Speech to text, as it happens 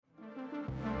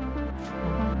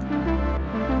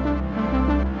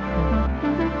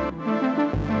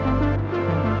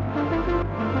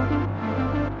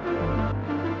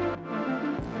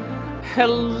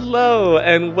Hello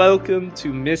and welcome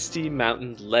to Misty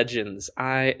Mountain Legends.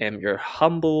 I am your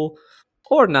humble,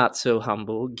 or not so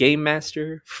humble, game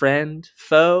master, friend,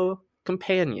 foe,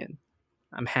 companion.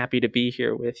 I'm happy to be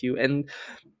here with you and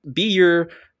be your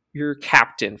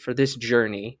captain for this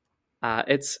journey.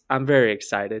 I'm very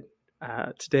excited.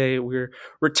 Today we're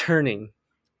returning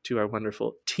to our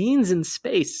wonderful Teens in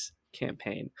Space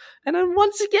campaign. And then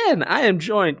once again, I am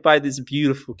joined by this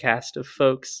beautiful cast of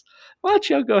folks. Why don't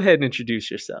y'all go ahead and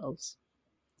introduce yourselves?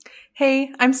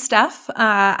 Hey, I'm Steph.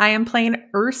 I am playing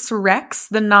Urs Rex,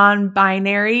 the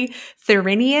non-binary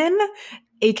Therinian,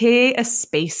 aka a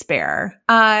space bear.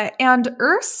 And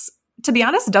Urs, to be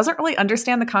honest, doesn't really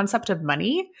understand the concept of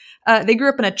money. They grew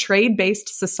up in a trade-based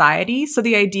society, so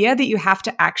the idea that you have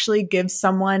to actually give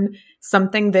someone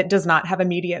something that does not have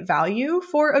immediate value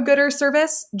for a good or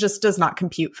service just does not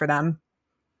compute for them.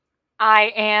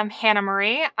 I am Hannah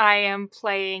Marie. I am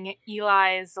playing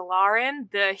Eli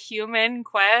Zalarin, the human ?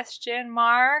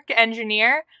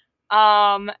 Engineer.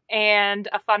 And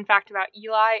a fun fact about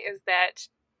Eli is that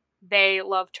they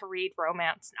love to read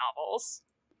romance novels.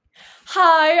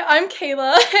 Hi, I'm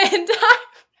Kayla, and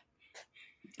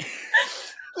I'm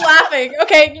laughing.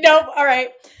 Okay, nope, alright.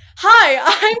 Hi,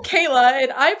 I'm Kayla,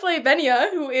 and I play Venya,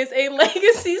 who is a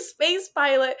legacy space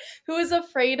pilot who is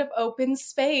afraid of open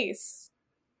space.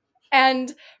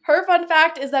 And her fun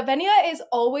fact is that Venya is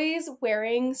always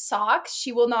wearing socks.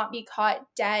 She will not be caught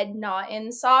dead not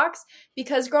in socks,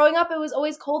 because growing up it was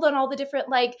always cold on all the different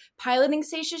piloting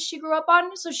stations she grew up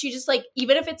on. So she just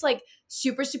even if it's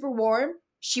super, super warm,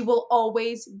 she will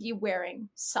always be wearing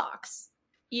socks.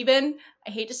 Even, I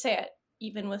hate to say it,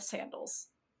 even with sandals.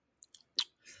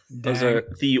 Those are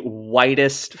the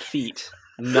whitest feet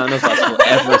none of us will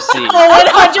ever see.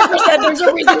 Oh, 100%. There's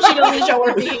a reason she doesn't show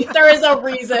her feet. There is a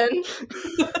reason.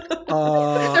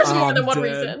 There's more than one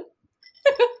reason.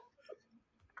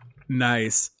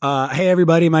 Nice. Hey,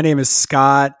 everybody. My name is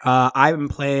Scott. I'm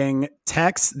playing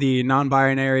Tex, the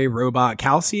non-binary robot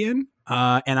Calcian.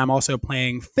 And I'm also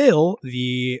playing Phil,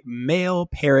 the male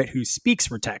parrot who speaks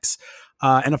for Tex.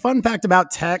 And a fun fact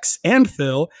about Tex and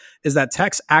Phil is that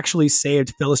Tex actually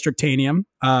saved Philistrictanium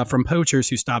from poachers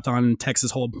who stopped on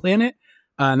Tex's whole planet.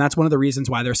 And that's one of the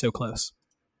reasons why they're so close.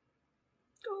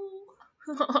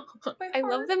 Oh, I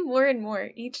love them more and more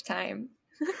each time.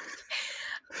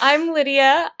 I'm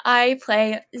Lydia. I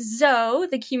play Zoe,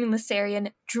 the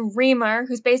Cumulusarian dreamer,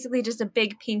 who's basically just a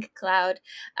big pink cloud.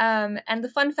 And the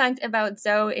fun fact about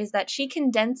Zoe is that she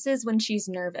condenses when she's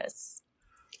nervous.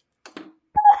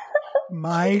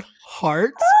 My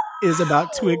heart is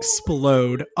about to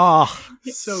explode. Oh,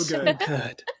 so good.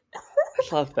 Good.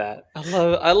 I love that.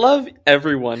 I love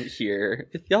everyone here.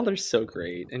 Y'all are so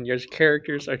great, and your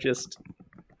characters are just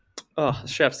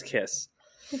chef's kiss.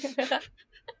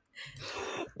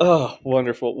 Oh,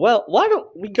 wonderful. Well, why don't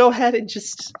we go ahead and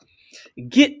just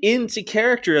get into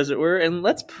character, as it were, and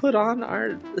let's put on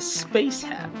our space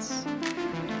hats.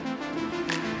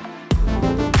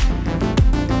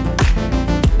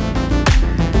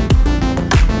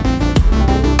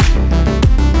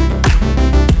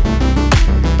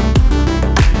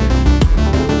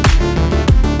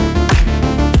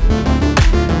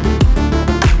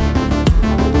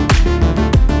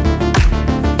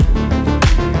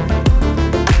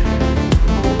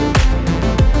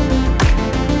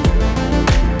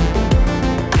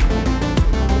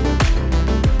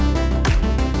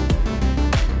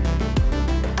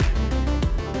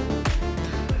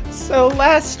 So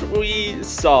last we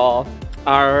saw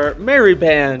our merry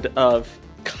band of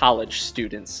college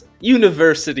students,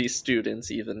 university students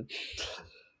even.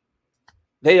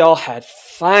 They all had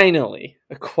finally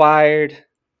acquired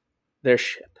their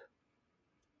ship,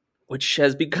 which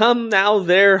has become now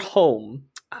their home.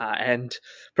 And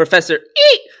Professor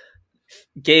E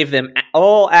gave them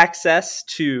all access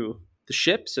to the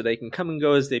ship so they can come and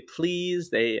go as they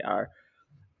please. They are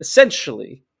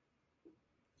essentially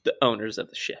the owners of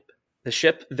the ship. The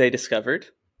ship, they discovered,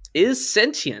 is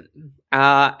sentient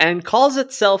and calls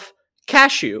itself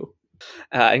Cashew.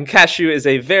 And Cashew is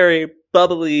a very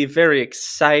bubbly, very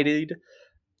excited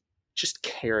just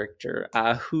character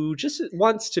who just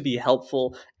wants to be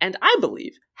helpful, and I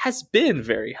believe has been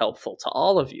very helpful to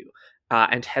all of you,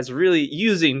 and has really,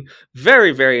 using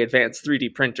very, very advanced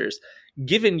 3D printers,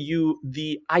 given you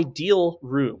the ideal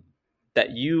room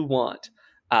that you want.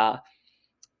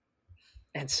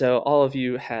 And so all of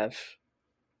you have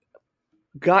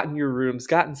gotten your rooms,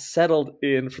 gotten settled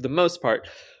in for the most part.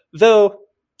 Though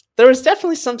there was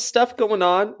definitely some stuff going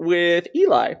on with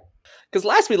Eli. Because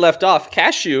last we left off,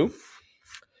 Cashew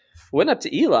went up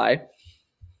to Eli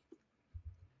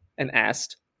and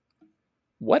asked,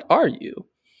 "What are you?"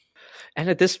 And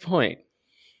at this point,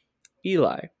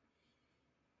 Eli,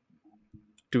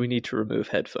 do we need to remove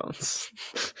headphones?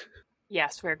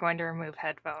 Yes, we're going to remove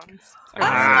headphones.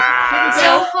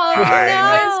 Oh,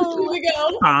 Here we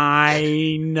go.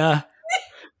 Fine.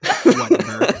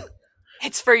 Whatever.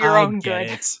 It's for your I own get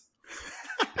good. it.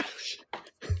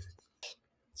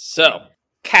 So,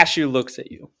 Cashew looks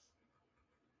at you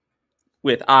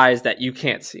with eyes that you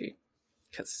can't see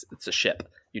because it's a ship.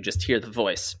 You just hear the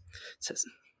voice. It says,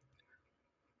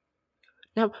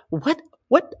 "Now, what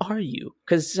are you?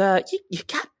 Because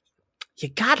you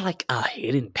got like a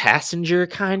hidden passenger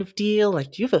kind of deal.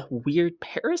 Like, do you have a weird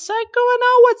parasite going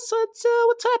on?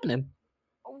 What's happening?"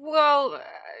 Well,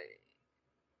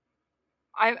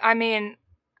 I mean,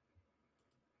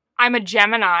 I'm a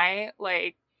Gemini.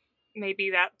 Like, maybe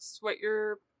that's what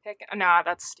you're picking. Nah,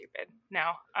 that's stupid.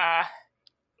 No.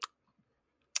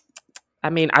 I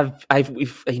mean,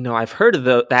 I've heard of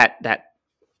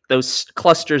those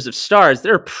clusters of stars.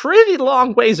 They're a pretty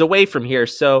long ways away from here.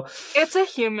 So, It's a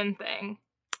human thing.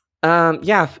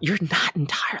 yeah, you're not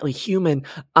entirely human.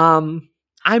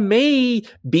 I may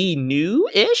be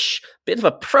new-ish, bit of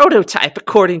a prototype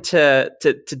according to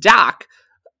Doc,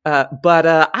 but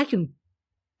I can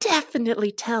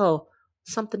definitely tell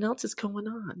something else is going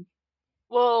on.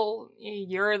 Well,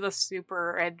 you're the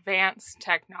super advanced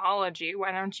technology.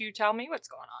 Why don't you tell me what's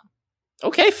going on?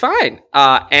 Okay, fine.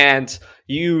 And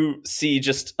you see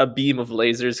just a beam of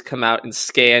lasers come out and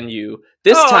scan you.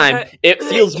 This time, it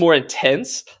feels more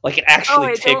intense, like it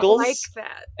actually tickles. Don't like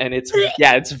that. And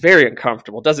it's very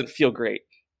uncomfortable. It doesn't feel great.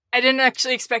 I didn't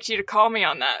actually expect you to call me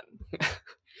on that.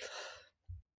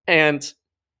 And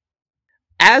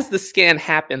as the scan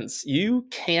happens, you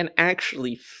can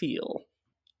actually feel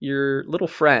your little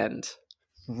friend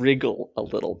wriggle a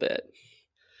little bit.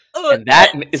 And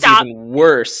that is Stop. even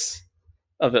worse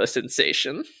of a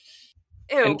sensation.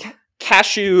 Ew. And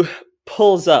Cashew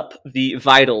pulls up the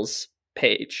vitals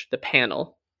page, the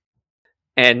panel.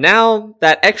 And now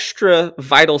that extra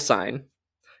vital sign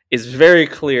is very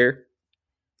clear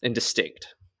and distinct.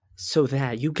 So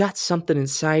that you got something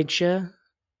inside you,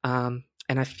 and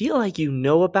I feel like you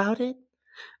know about it.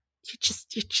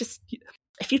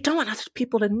 If you don't want other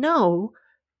people to know,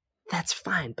 that's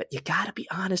fine, but you gotta be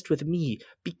honest with me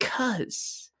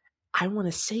because I want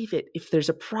to save it if there's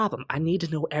a problem. I need to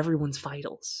know everyone's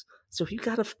vitals. So if you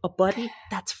got a buddy,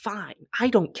 that's fine. I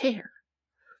don't care.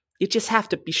 You just have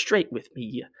to be straight with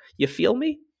me. You feel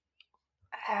me?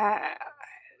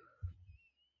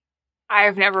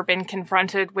 I've never been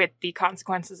confronted with the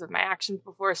consequences of my actions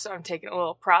before, so I'm taking a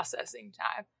little processing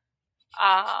time.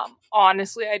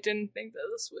 Honestly, I didn't think that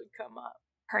this would come up.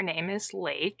 Her name is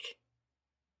Lake.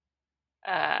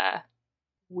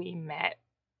 We met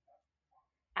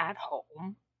at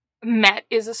home. Met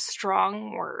is a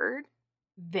strong word.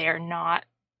 They're not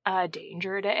a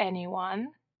danger to anyone.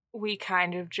 We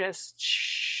kind of just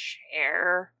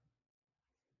share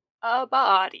a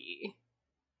body.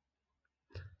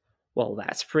 Well,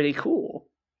 that's pretty cool.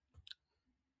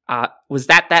 Was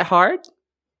that hard?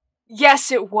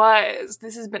 Yes, it was.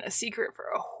 This has been a secret for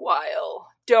a while.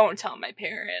 Don't tell my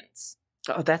parents.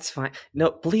 Oh, that's fine.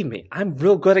 No, believe me, I'm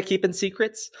real good at keeping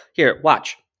secrets. Here,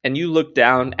 watch. And you look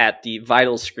down at the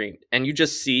vital screen, and you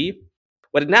just see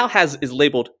what it now has is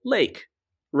labeled Lake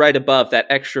right above that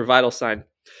extra vital sign.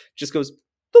 It just goes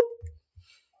boop,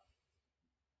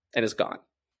 and is gone.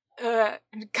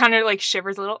 Kind of like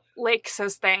shivers a little. Lake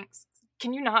says thanks.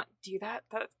 Can you not do that?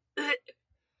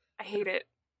 I hate it.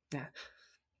 Yeah.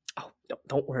 Oh,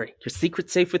 don't worry. Your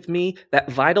secret's safe with me. That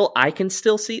vital, I can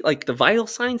still see. Like, the vital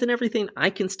signs and everything, I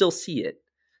can still see it.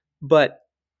 But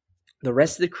the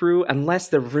rest of the crew, unless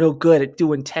they're real good at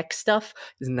doing tech stuff,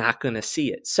 is not going to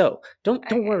see it. So, don't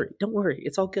worry. Don't worry.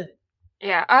 It's all good.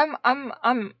 Yeah,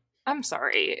 I'm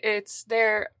sorry. It's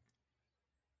there.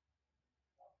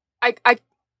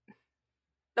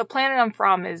 The planet I'm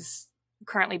from is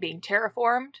currently being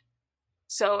terraformed.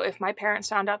 So if my parents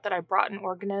found out that I brought an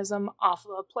organism off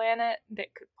of a planet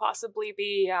that could possibly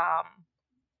be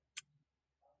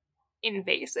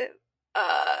invasive,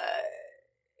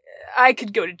 I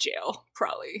could go to jail,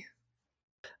 probably.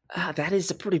 That is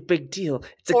a pretty big deal.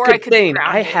 It's a Or I good could be thing.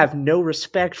 I grounded. have no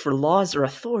respect for laws or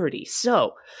authority.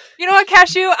 So, You know what,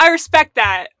 Cashew? I respect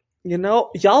that. you know,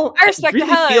 y'all I respect the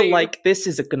really hell out feel of you. like this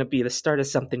is going to be the start of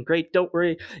something great. Don't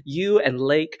worry. You and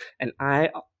Lake and I,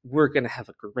 we're going to have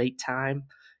a great time.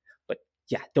 But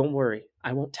yeah, don't worry.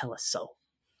 I won't tell a soul.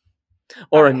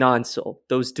 Or a Okay. non-soul.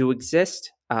 Those do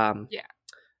exist. Yeah.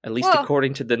 At least Well-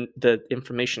 according to the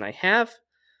information I have.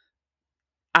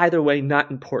 Either way, not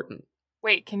important.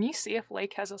 Wait, can you see if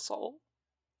Lake has a soul?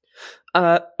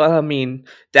 I mean,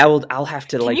 I'll have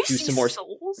to Can like you do see some more.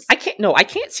 souls? I can't. No, I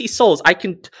can't see souls.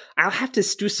 I'll have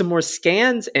to do some more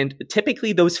scans, and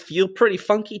typically those feel pretty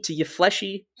funky to you,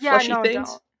 fleshy things.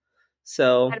 Don't.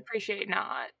 So I'd appreciate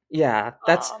not. yeah,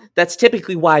 Um, that's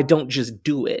typically why I don't just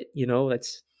do it. You know,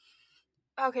 that's.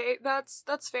 Okay,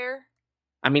 that's fair.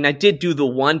 I mean, I did do the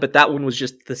one, but that one was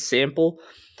just the sample.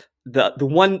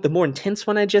 The more intense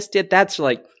one I just did, that's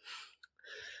like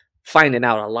finding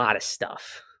out a lot of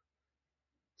stuff.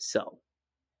 So,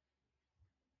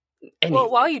 anyway,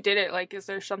 Well, while you did it, like, is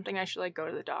there something I should like go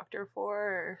to the doctor for?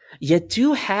 Or... you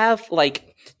do have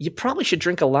like you probably should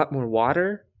drink a lot more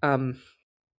water.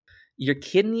 Your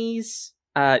kidneys,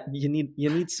 you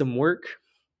need some work.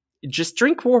 Just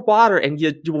drink more water, and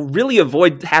you will really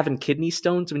avoid having kidney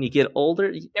stones when you get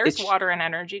older. There's water and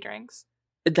energy drinks.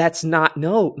 That's not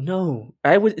no.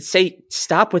 I would say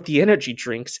stop with the energy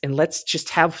drinks and let's just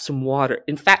have some water.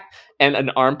 In fact, and an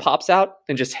arm pops out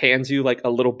and just hands you like a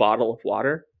little bottle of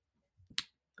water.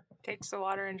 Takes the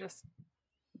water and just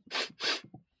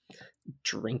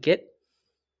Drink it.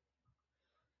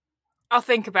 I'll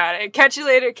think about it. Catch you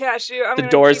later, Cashew. The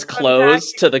doors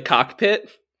close to the cockpit.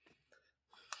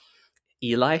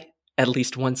 Eli, at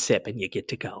least one sip and you get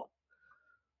to go.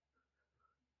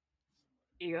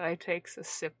 Eli takes a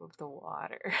sip of the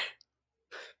water.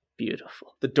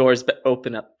 Beautiful. The doors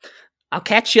open up. I'll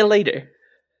catch you later.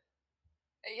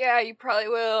 Yeah, you probably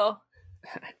will.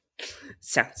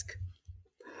 Sounds good.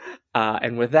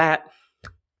 And with that,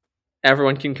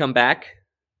 everyone can come back.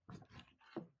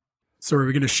 So are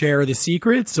we going to share the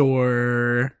secrets,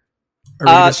 or?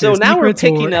 So now we're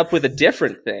picking up with a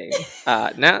different thing.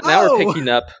 Now we're picking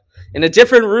up in a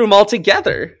different room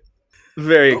altogether.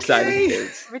 Very exciting,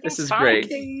 kids. This is great.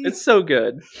 Okay. It's so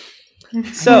good.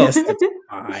 So Yes, that's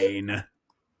fine.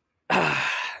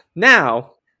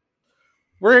 now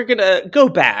we're gonna go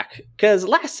back because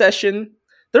last session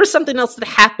there was something else that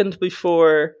happened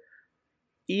before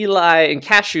Eli and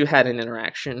Cashew had an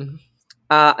interaction.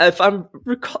 If I'm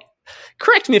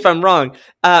correct me if I'm wrong,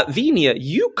 Venia,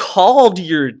 you called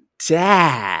your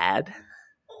dad.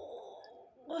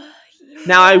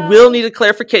 Now, I will need a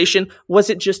clarification. Was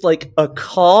it just like a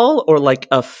call or like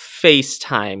a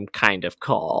FaceTime kind of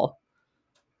call?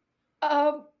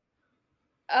 A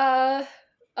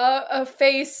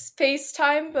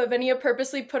FaceTime, but Venia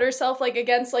purposely put herself like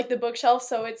against like the bookshelf,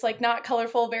 so it's like not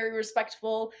colorful, very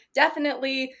respectful,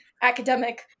 definitely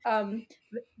academic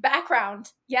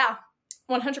background. Yeah,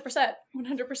 100%,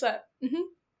 100%.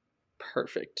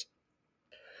 Perfect.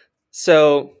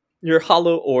 So your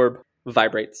hollow orb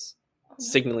vibrates,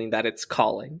 signaling that it's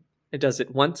calling. It does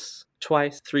it once,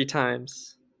 twice, 3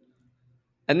 times.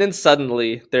 And then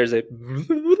suddenly there's a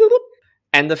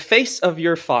and the face of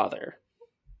your father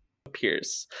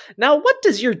appears. Now, what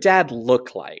does your dad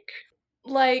look like?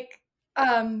 Like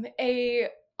a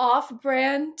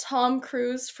off-brand Tom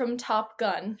Cruise from Top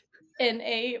Gun in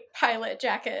a pilot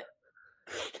jacket.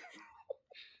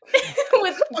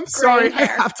 With I'm sorry, gray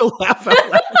hair. I have to laugh out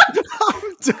loud.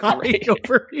 I'm dying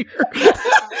over here.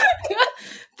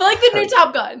 But like the new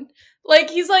Top Gun. Like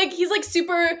he's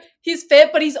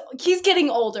fit, but he's getting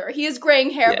older. He has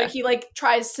graying hair, but he like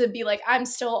tries to be like, I'm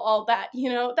still all that,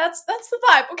 you know? That's the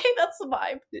vibe. Okay, that's the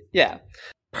vibe. Yeah.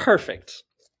 Perfect.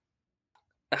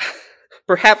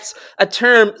 Perhaps a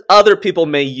term other people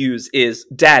may use is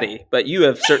daddy, but you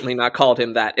have certainly not called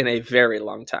him that in a very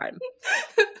long time.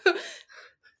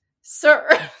 Sir.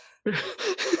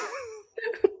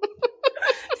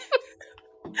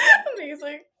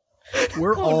 Amazing.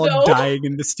 We're Oh, all no. dying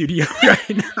in the studio right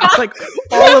now. Like,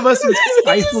 all of us are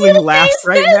stifling laughs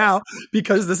right now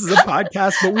because this is a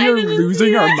podcast, but we are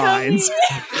losing our minds.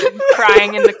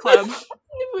 Crying in the club.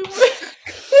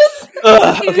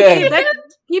 Okay.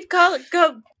 Keep calling.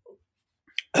 Go.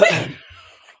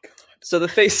 So the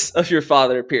face of your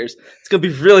father appears. It's going to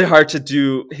be really hard to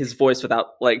do his voice without,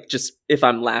 like, just if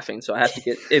I'm laughing. So I have to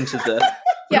get into the...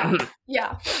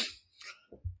 Yeah.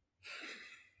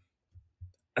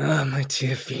 My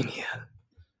dear Venia.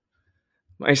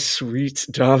 My sweet,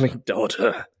 darling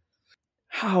daughter.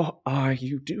 How are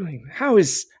you doing? How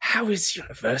is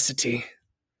university?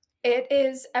 It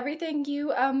is everything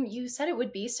you said it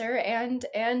would be, sir,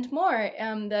 and more.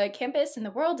 The campus and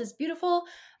the world is beautiful.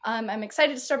 I'm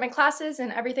excited to start my classes,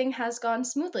 and everything has gone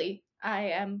smoothly. I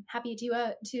am happy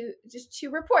to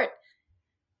report.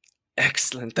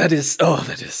 Excellent. That is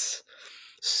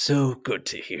so good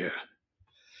to hear.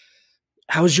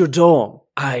 How's your dorm?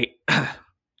 I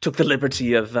took the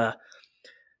liberty of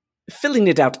filling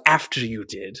it out after you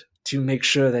did to make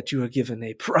sure that you were given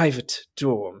a private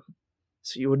dorm,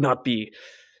 so you would not be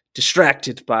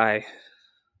distracted by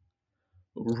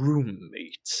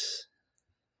roommate.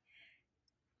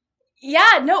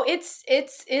 Yeah, no, it's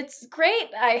great.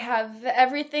 I have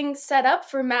everything set up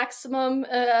for maximum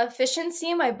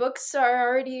efficiency. My books are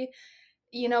already,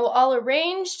 all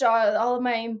arranged. All of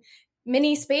my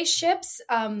mini spaceships.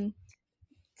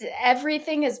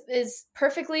 Everything is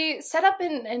perfectly set up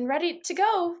and ready to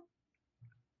go.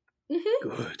 Mm-hmm.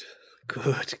 Good.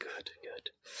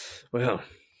 Well,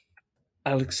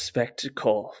 I'll expect to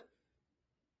call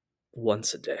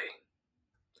once a day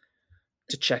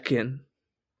to check in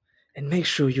and make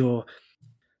sure you're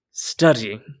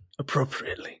studying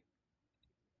appropriately.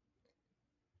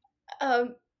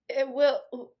 It will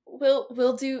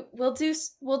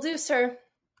do, sir.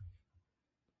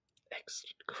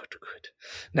 Excellent. Good.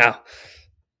 Now,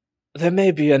 there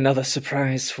may be another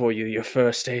surprise for you your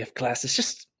first day of class. It's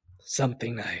just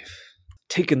something I've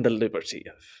taken the liberty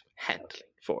of handling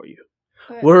for you.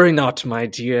 Right. Worry not, my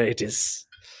dear. It is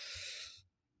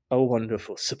a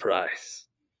wonderful surprise.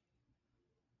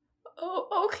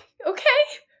 Oh, okay.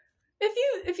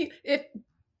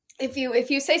 If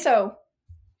you say so,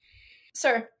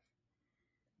 sir.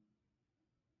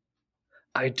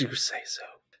 I do say so.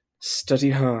 Study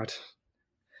hard.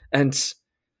 And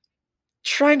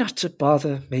try not to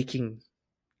bother making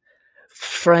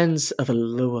friends of a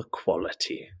lower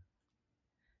quality.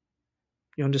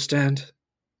 You understand?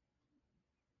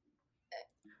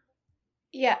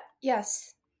 Yeah.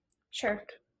 Yes. Sure.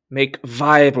 Make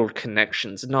viable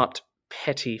connections, not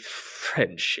petty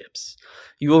friendships.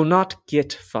 You will not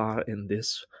get far in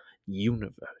this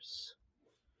universe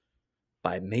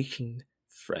by making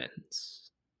friends.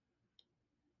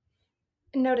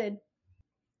 Noted.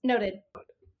 Good.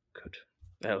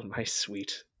 Well, my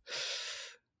sweet.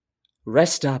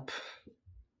 Rest up.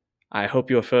 I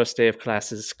hope your first day of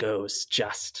classes goes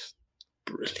just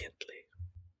brilliantly.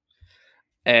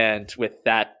 And with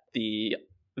that, the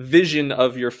vision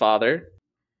of your father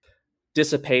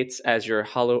dissipates as your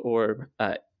hollow orb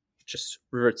just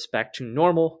reverts back to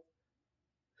normal,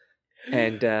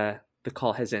 and the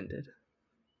call has ended.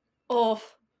 Oh,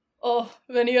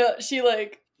 Venia, she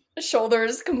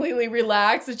shoulders completely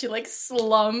relax and she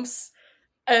slumps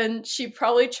and she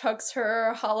probably chucks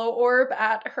her hollow orb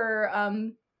at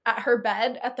her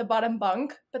bed at the bottom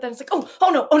bunk, but then it's oh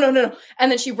no,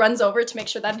 and then she runs over to make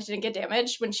sure that it didn't get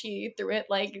damaged when she threw it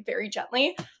very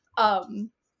gently,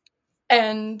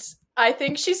 and I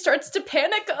think she starts to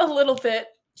panic a little bit,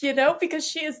 because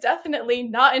she is definitely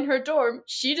not in her dorm.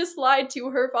 She just lied to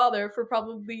her father for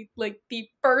probably the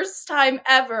first time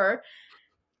ever,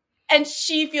 and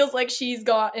she feels like she's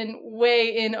gotten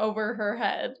way in over her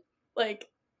head.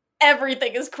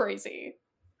 Everything is crazy.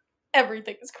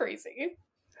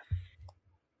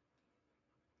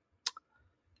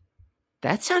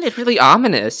 That sounded really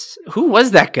ominous. Who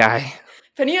was that guy?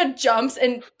 Fenia jumps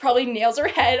and probably nails her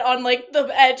head on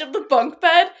the edge of the bunk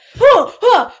bed. Huh,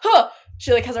 huh, huh.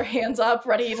 She has her hands up,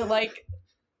 ready to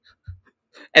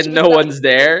and no one's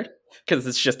there because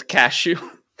it's just Cashew.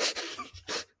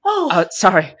 Oh,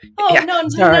 sorry. Oh yeah, no,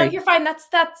 sorry. you're fine.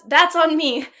 That's on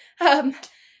me.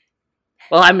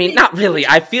 Well, I mean, not really.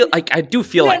 I do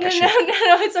feel like I should.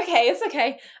 No, it's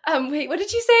okay. Wait, what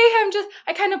did you say?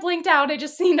 I kind of blinked out. I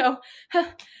just,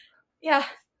 yeah.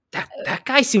 That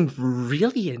guy seemed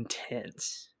really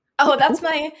intense. Oh,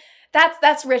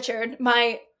 that's Richard,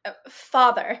 my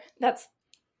father. That's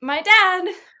my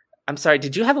dad. I'm sorry,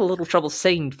 did you have a little trouble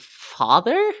saying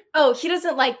father? Oh, he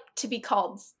doesn't like to be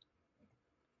called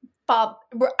Bob.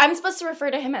 I'm supposed to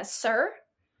refer to him as sir.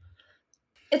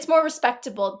 It's more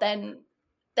respectable than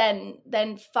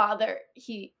father.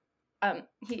 He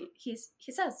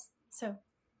says so.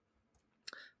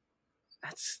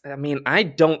 I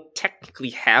don't technically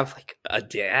have a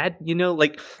dad,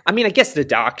 I guess the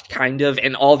doc kind of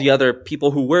and all the other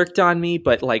people who worked on me,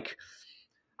 but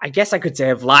I guess I could say I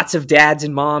have lots of dads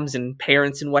and moms and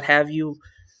parents and what have you.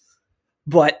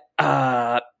 But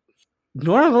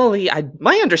normally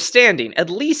my understanding, at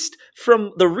least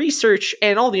from the research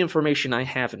and all the information I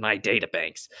have in my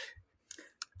databanks,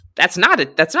 that's not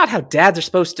how dads are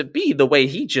supposed to be the way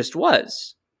he just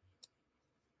was.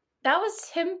 That was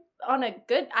him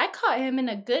I caught him in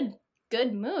a good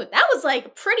mood. That was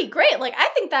pretty great. I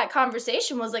think that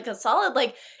conversation was a solid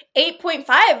 8.5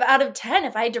 out of 10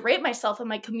 if I had to rate myself on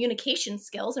my communication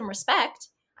skills and respect.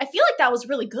 I feel like that was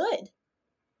really good.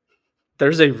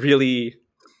 There's a really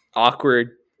awkward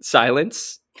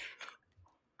silence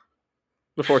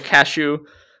before Cashew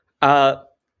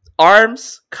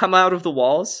arms come out of the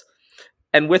walls,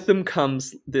 and with them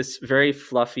comes this very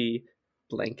fluffy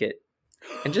blanket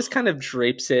and just kind of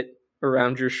drapes it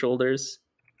around your shoulders,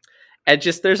 and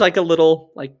just there's a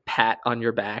little pat on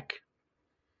your back,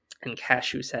 And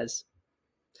Cashew says,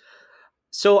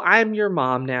 "So I'm your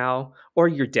mom now, or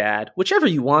your dad, whichever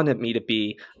you wanted me to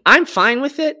be. I'm fine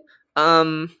with it.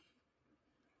 I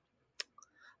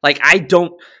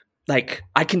don't,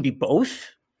 I can be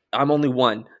both. I'm only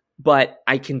one, but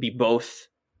I can be both.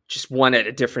 Just one at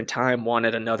a different time, one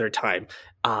at another time.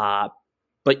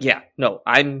 But yeah, no,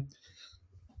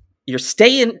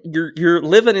 you're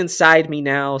living inside me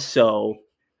now, so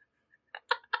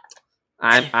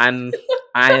I'm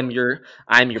I'm your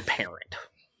parent."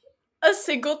 A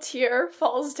single tear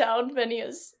falls down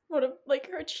Venia's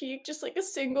her cheek, just like a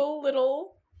single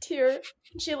little tear.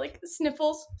 And she like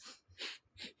sniffles.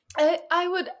 I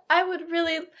would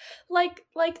really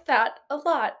like that a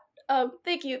lot.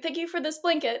 Thank you for this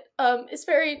blanket. It's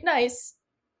very nice.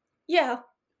 Yeah.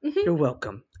 You're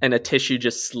welcome. And a tissue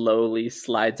just slowly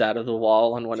slides out of the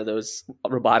wall on one of those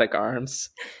robotic arms.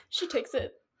 She takes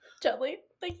it gently.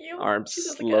 Thank you. Arm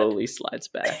slowly slides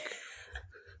back.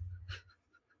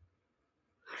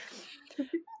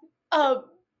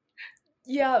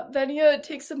 Yeah, Venia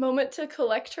takes a moment to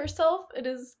collect herself. It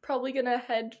is probably gonna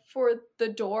head for the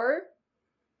door.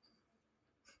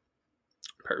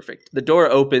 Perfect. The door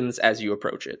opens as you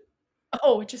approach it.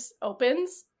 Oh, it just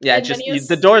opens? Yeah,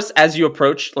 the doors as you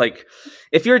approach,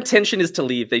 if your intention is to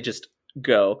leave, they just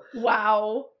go.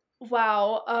 Wow.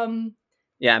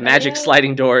 Yeah, magic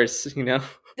sliding doors,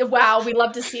 Wow, we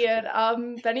love to see it.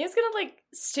 Venia's gonna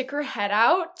stick her head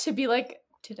out to be like,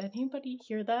 did anybody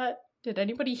hear that? Did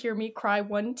anybody hear me cry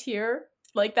one tear?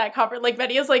 Like that cover,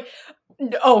 Venia's like,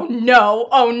 oh no,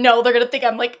 they're gonna think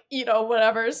I'm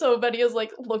whatever. So Venia's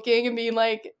looking and being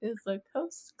like, is the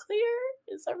coast clear?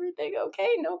 Is everything okay?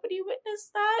 Nobody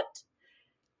witnessed that?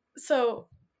 So,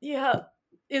 yeah.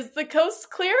 Is the coast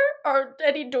clear? Are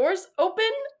any doors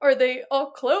open? Are they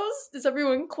all closed? Is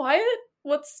everyone quiet?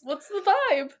 What's the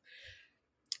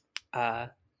vibe?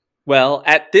 Well,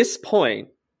 at this point,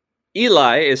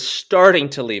 Eli is starting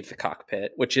to leave the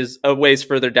cockpit, which is a ways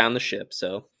further down the ship,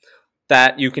 so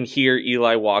that you can hear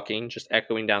Eli walking, just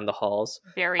echoing down the halls.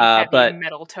 Very heavy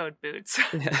metal-toed boots.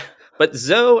 But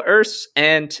Zoe, Urs,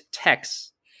 and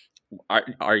Tex,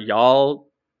 are y'all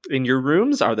in your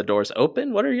rooms? Are the doors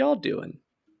open? What are y'all doing?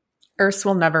 Urs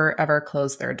will never, ever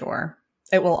close their door.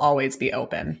 It will always be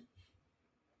open.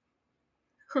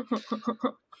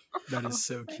 That is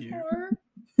so cute.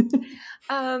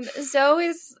 Zoe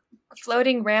is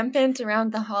floating rampant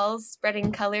around the halls,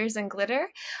 spreading colors and glitter.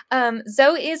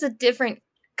 Zoe is a different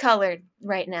color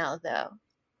right now, though.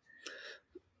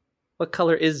 What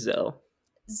color is Zoe?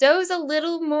 Zoe's a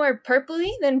little more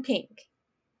purpley than pink.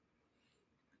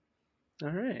 All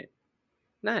right.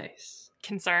 Nice.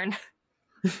 Concern.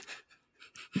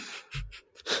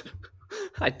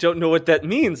 I don't know what that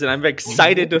means, and I'm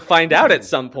excited to find out at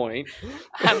some point.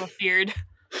 I'm afeared.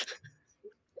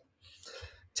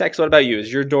 Tex, what about you?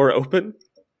 Is your door open?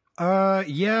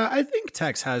 Yeah, I think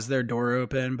Tex has their door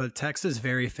open, but Tex is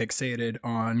very fixated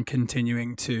on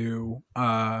continuing to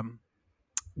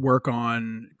work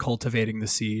on cultivating the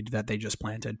seed that they just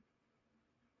planted.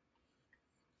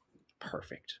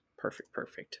 Perfect.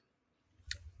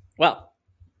 Well,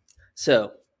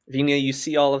 so, Venia, you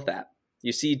see all of that.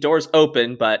 You see doors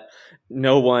open, but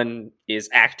no one is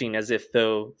acting as if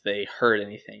though they heard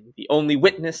anything. The only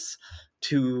witness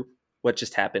to what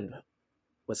just happened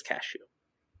was Cashew.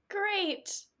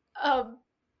 Great.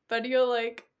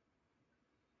 Venia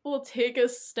will take a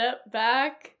step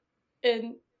back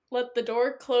and let the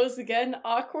door close again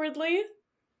awkwardly.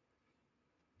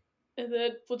 And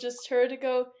then we'll just turn to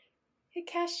go, hey,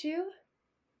 Cashew.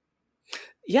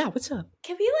 Yeah, what's up?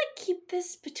 Can we keep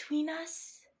this between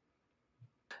us?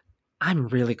 I'm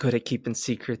really good at keeping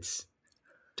secrets.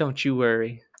 Don't you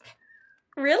worry.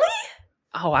 Really?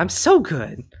 Oh, I'm so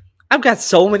good. I've got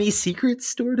so many secrets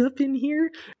stored up in here.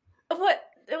 What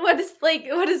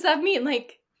does that mean?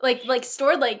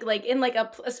 Stored in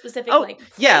a specific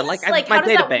yeah, place? my how does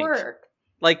data that bank. work?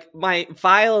 My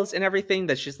files and everything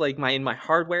that's just in my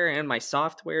hardware and my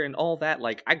software and all that,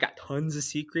 I got tons of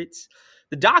secrets.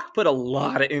 The doc put a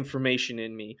lot of information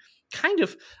in me.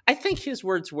 I think his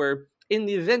words were, in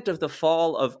the event of the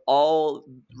fall of all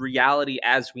reality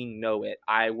as we know it,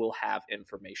 I will have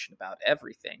information about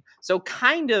everything. So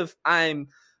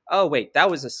oh wait,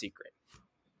 that was a secret.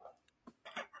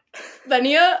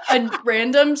 Venia, a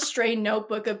random stray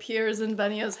notebook appears in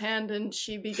Venia's hand and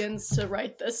she begins to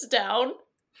write this down.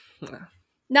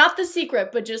 Not the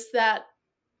secret, but just that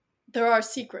there are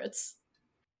secrets.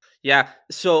 Yeah,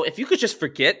 so if you could just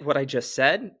forget what I just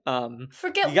said.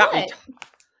 Forget what?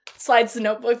 Slides the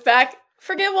notebook back.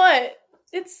 Forget what?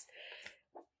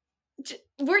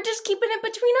 We're just keeping it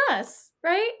between us,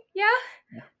 right? Yeah?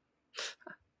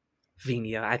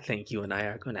 Venia, I think you and I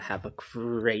are going to have a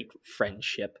great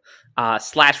friendship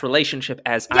 / relationship,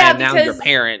 as I am now your because-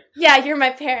 parent. Yeah, you're my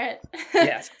parent.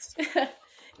 Yes.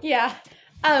 Yeah.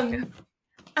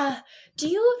 Do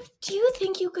you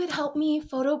think you could help me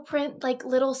photo print like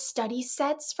little study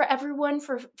sets for everyone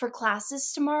for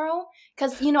classes tomorrow?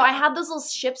 Because I had those little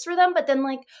ships for them, but then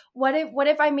like what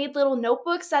if I made little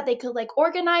notebooks that they could like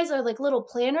organize, or like little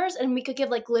planners, and we could give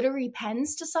like glittery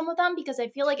pens to some of them, because I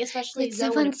feel like especially Did Zoe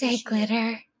would someone say appreciate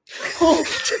it.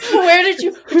 glitter? Where did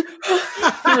you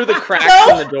Through the cracks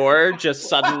in the door, just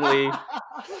suddenly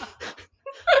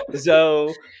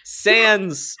Zoe,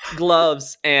 sans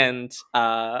gloves and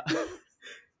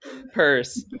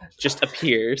purse, just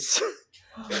appears.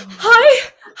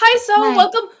 Hi, so Hi.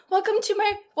 welcome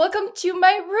to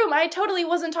my room. I totally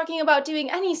wasn't talking about doing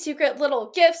any secret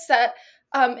little gifts that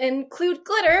include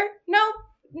glitter. No,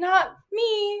 not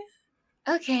me.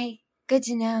 Okay, good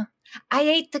to know. I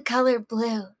ate the color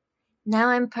blue. Now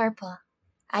I'm purple.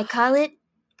 I call it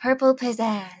purple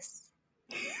pizzazz.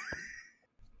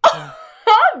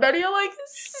 Betty like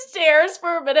stares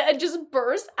for a minute and just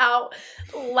bursts out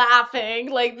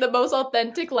laughing, like the most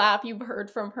authentic laugh you've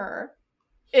heard from her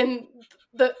in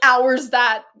the hours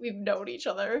that we've known each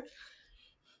other.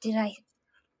 Did I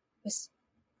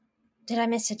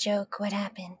miss a joke? What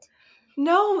happened?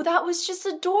 No, that was just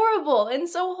adorable and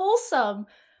so wholesome.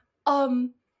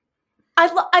 I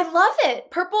love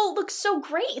it. Purple looks so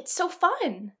great. It's so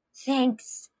fun.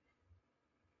 Thanks.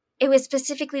 It was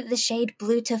specifically the shade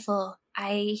Bluetiful.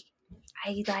 I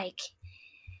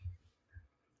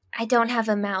don't have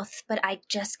a mouth, but I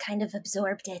just kind of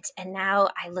absorbed it, and now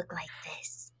I look like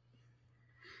this.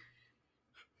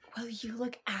 Well, you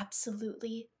look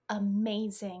absolutely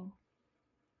amazing.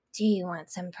 Do you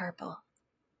want some purple?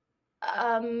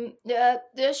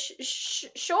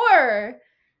 Sure.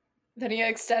 Venia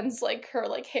extends like her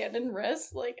like hand and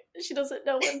wrist, like she doesn't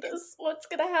know what's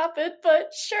gonna happen,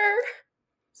 but sure.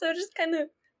 So it just kind of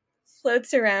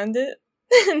floats around it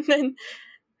and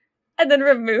then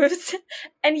removes,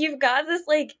 and you've got this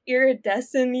like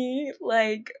iridescent-y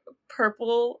like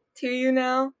purple to you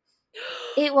now.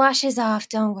 It washes off,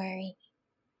 don't worry.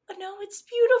 Oh, no, it's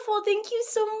beautiful. Thank you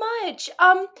so much.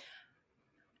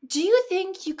 Do you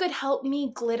think you could help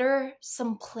me glitter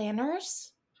some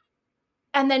planners?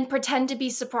 And then pretend to be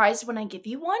surprised when I give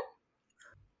you one?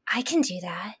 I can do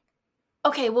that.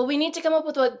 Okay, well, we need to come up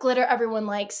with what glitter everyone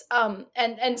likes.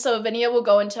 And so Venia will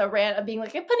go into a rant of being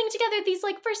like, I'm putting together these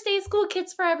like first day of school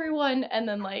kits for everyone, and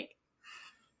then like,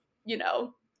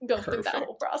 go through that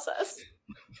whole process.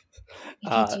 We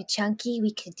could do chunky,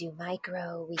 we could do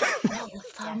micro, we could do All of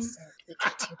them. iridescent, we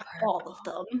could do purple. All of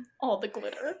them. All the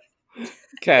glitter.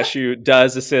 Cashew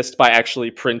does assist by actually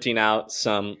printing out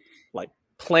some like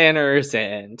planners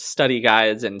and study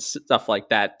guides and stuff like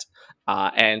that.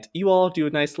 And you all do a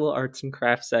nice little arts and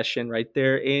crafts session right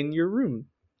there in your room.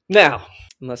 Now,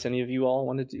 unless any of you all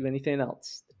want to do anything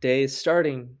else, the day is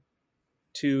starting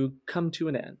to come to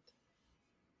an end.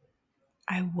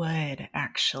 I would,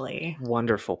 actually.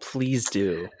 Wonderful. Please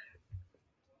do.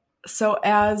 So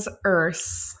as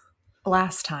Urs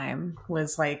last time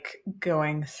was like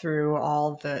going through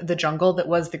all the jungle that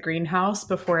was the greenhouse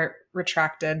before it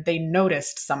retracted, they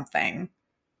noticed something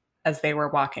as they were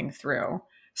walking through.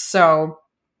 So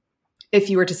if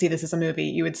you were to see this as a movie,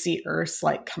 you would see Urs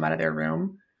like come out of their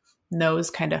room, nose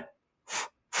kind of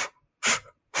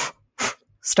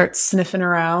start sniffing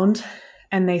around,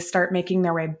 and they start making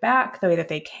their way back the way that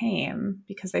they came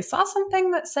because they saw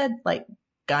something that said like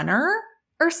Gunner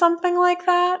or something like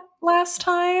that last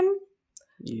time.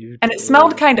 And it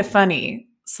smelled kind of funny,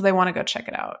 so they want to go check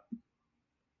it out.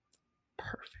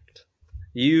 Perfect.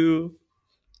 You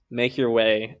make your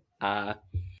way,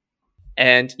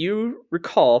 and you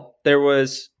recall there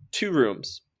was 2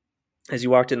 rooms. As you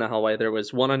walked in the hallway, there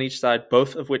was one on each side,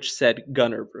 both of which said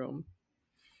Gunner Room.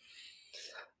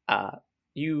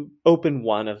 You open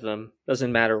one of them,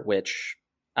 doesn't matter which,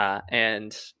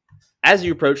 and as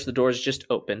you approach, the doors just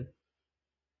open.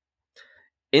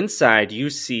 Inside, you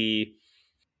see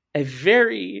a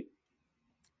very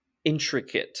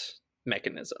intricate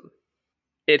mechanism.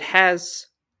 It has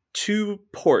 2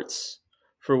 ports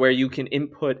for where you can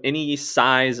input any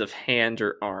size of hand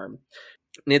or arm.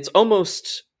 And it's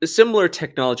almost a similar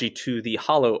technology to the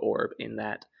hollow orb in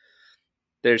that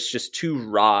there's just 2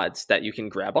 rods that you can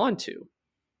grab onto,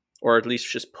 or at least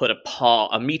just put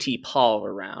a meaty paw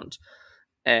around.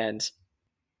 And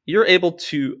you're able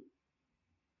to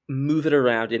move it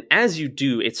around. And as you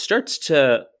do,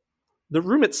 the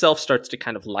room itself starts to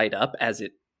kind of light up as the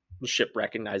ship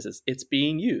recognizes it's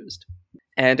being used.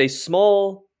 And a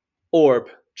small orb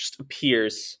just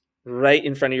appears right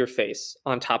in front of your face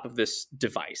on top of this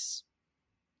device.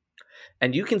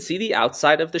 And you can see the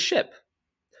outside of the ship.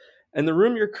 And the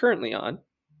room you're currently on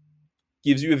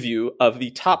gives you a view of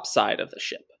the top side of the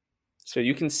ship. So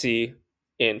you can see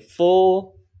in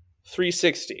full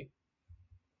 360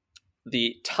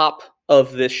 the top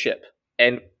of this ship.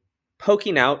 And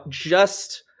poking out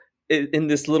just in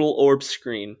this little orb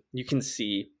screen, you can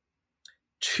see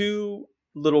two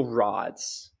little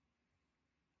rods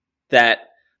that,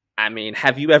 I mean,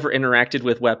 have you ever interacted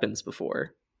with weapons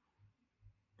before?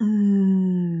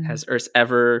 Has Urs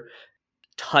ever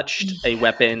touched a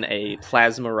weapon, a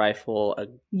plasma rifle,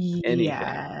 anything?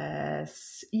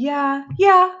 Yes. Yeah.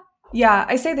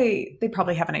 I say they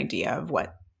probably have an idea of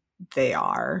what they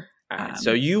are. All right,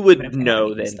 so you would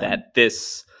know then them. that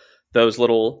those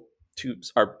little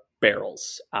tubes are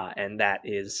barrels, and that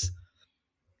is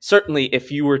certainly,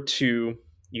 if you were to,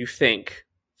 you think,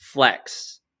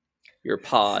 flex your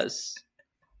paws,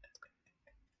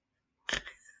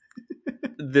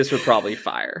 this would probably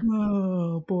fire.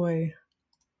 Oh boy.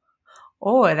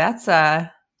 Oh, that's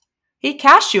Hey,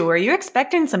 Cashew, are you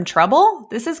expecting some trouble?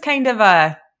 This is kind of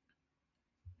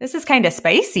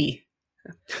spicy.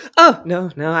 Oh, no.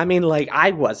 I mean, like,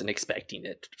 I wasn't expecting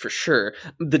it, for sure.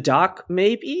 The doc,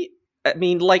 maybe? I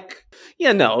mean, like,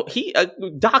 yeah, no.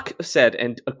 Doc said,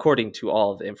 and according to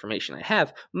all the information I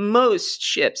have, most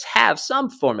ships have some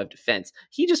form of defense.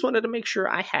 He just wanted to make sure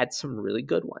I had some really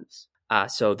good ones.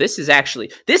 So this is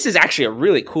actually a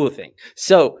really cool thing.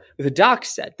 So the doc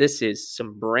said this is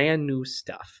some brand new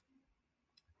stuff.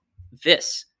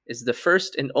 This is the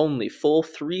first and only full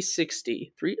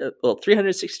 360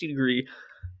 degree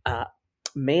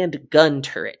manned gun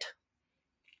turret.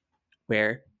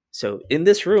 Where, so in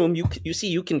this room, you see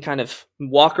you can kind of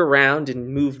walk around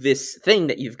and move this thing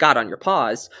that you've got on your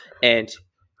paws, and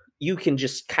you can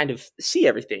just kind of see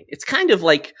everything. It's kind of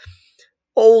like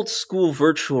old school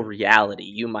virtual reality,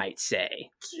 you might say.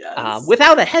 Yes.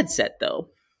 Without a headset, though.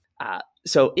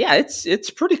 So yeah, it's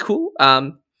pretty cool.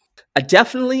 I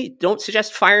definitely don't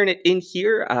suggest firing it in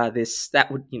here. That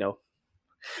would,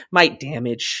 might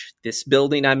damage this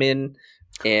building I'm in.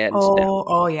 And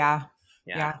yeah.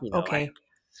 Okay.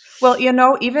 Well,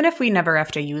 even if we never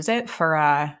have to use it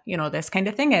for this kind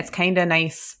of thing, it's kind of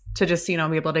nice to just, be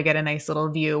able to get a nice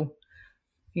little view,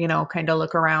 kind of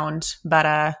look around.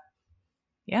 But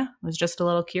yeah, I was just a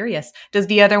little curious. Does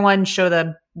the other one show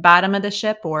the bottom of the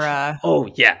ship or Oh,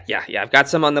 yeah. I've got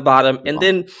some on the bottom. Cool. And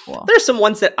then there's some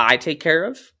ones that I take care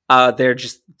of. They're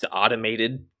just the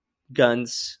automated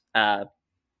guns. I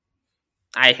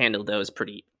handle those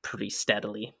pretty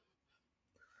steadily.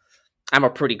 I'm a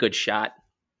pretty good shot.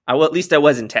 At least I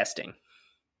was in testing.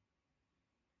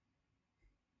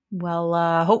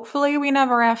 Well, hopefully we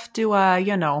never have to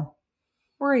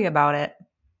worry about it.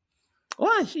 Well,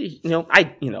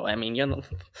 I mean,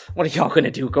 what are y'all going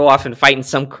to do? Go off and fight in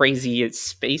some crazy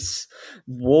space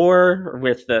war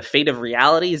with the fate of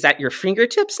reality? Is that your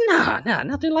fingertips? Nah,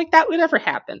 nothing like that would ever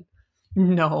happen.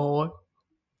 No.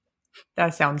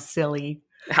 That sounds silly.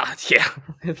 Yeah,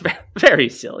 very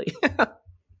silly.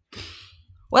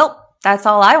 Well, that's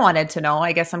all I wanted to know.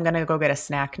 I guess I'm going to go get a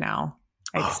snack now.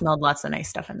 I smelled lots of nice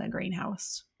stuff in the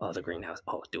greenhouse. Oh, the greenhouse.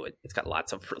 Oh, do it. It's got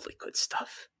lots of really good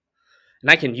stuff. And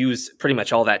I can use pretty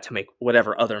much all that to make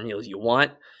whatever other meals you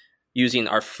want using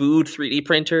our food 3D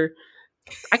printer.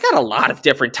 I got a lot of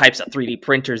different types of 3D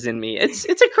printers in me. It's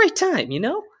a great time,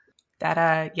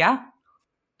 That, yeah,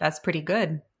 that's pretty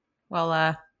good.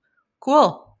 Well,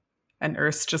 cool. And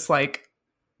Urs just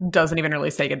doesn't even really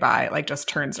say goodbye, just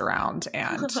turns around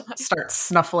and starts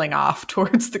snuffling off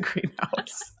towards the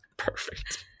greenhouse.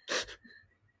 Perfect.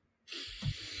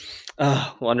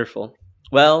 Oh, wonderful.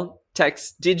 Well,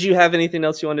 Tex, did you have anything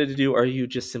else you wanted to do, or are you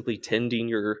just simply tending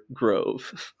your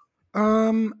grove?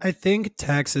 I think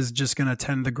Tex is just going to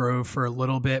tend the grove for a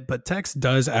little bit, but Tex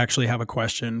does actually have a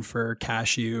question for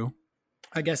Cashew.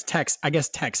 I guess Tex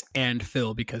and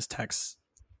Phil, because Tex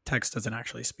doesn't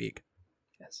actually speak.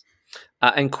 Yes.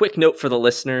 And quick note for the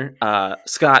listener,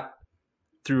 Scott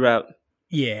threw out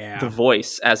the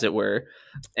voice, as it were,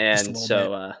 and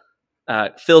so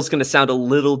Phil's going to sound a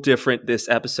little different this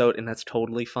episode, and that's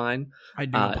totally fine. I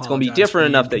do. It's going to be different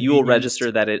enough that you will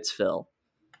register that it's Phil.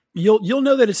 You'll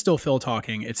know that it's still Phil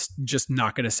talking. It's just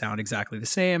not going to sound exactly the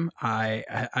same.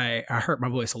 I hurt my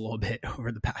voice a little bit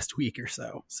over the past week or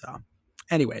so. So,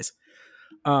 anyways,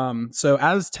 so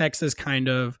as Tex is kind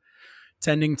of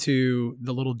tending to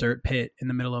the little dirt pit in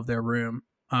the middle of their room,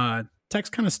 Tex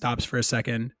kind of stops for a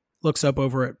second, looks up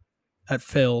over at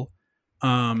Phil,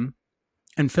 and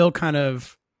Phil kind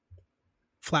of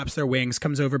flaps their wings,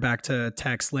 comes over back to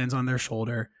Tex, lands on their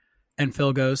shoulder, and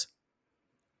Phil goes,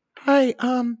 Hi,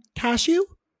 Cashew?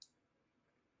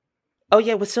 Oh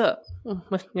yeah, what's up?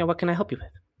 What can I help you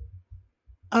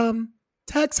with?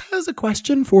 Tex has a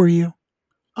question for you.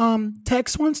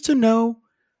 Tex wants to know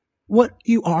what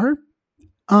you are.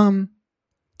 Um,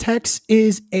 Tex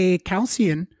is a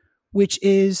Calcian, which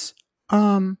is,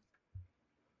 um,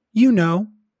 you know,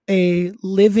 a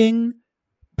living,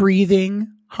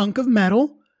 breathing hunk of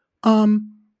metal.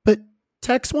 But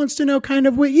Tex wants to know kind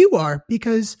of what you are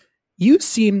because you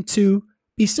seem to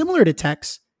be similar to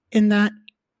Tex in that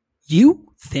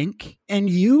you think and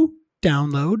you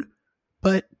download,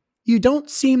 but you don't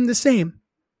seem the same.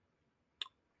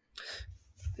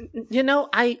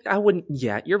 I wouldn't.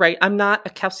 Yeah, you're right. I'm not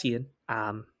a Calcian.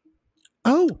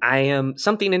 Oh, I am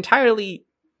something entirely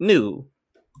new,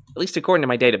 at least according to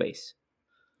my database.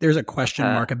 there's a question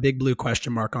Uh, mark, a big blue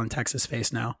question mark on Tex's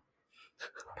face now.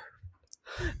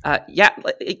 yeah.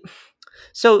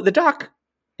 So the doc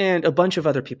and a bunch of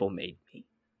other people made me,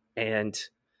 and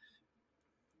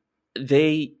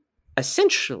they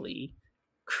essentially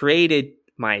created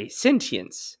my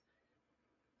sentience.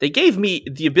 They gave me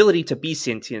the ability to be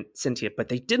sentient, but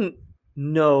they didn't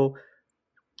know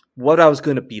what I was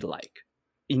going to be like.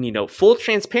 And, full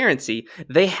transparency,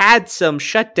 they had some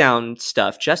shutdown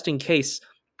stuff just in case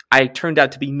I turned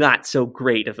out to be not so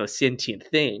great of a sentient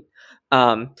thing.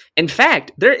 In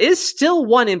fact, there is still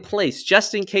one in place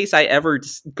just in case I ever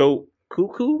go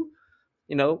cuckoo.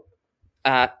 You know,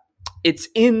 it's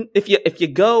in if you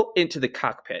go into the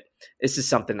cockpit. This is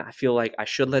something I feel like I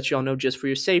should let y'all know just for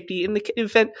your safety. In the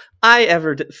event I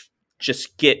ever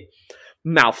just get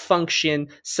malfunction,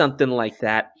 something like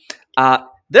that.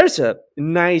 There's a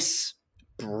nice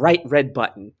bright red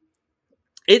button.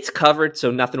 It's covered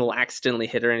so nothing will accidentally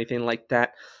hit or anything like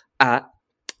that.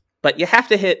 But you have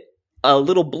to hit a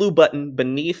little blue button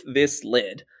beneath this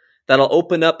lid that'll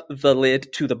open up the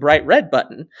lid to the bright red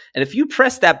button. And if you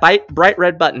press that bright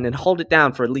red button and hold it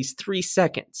down for at least 3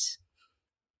 seconds,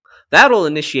 that'll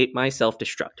initiate my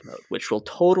self-destruct mode, which will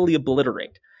totally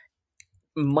obliterate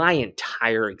my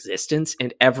entire existence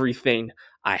and everything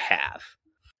I have.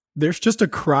 There's just a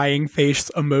crying face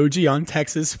emoji on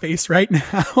Tex's face right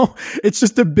now. It's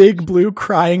just a big blue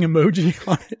crying emoji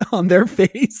on their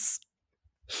face.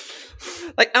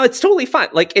 Like, no, it's totally fine.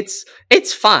 Like, it's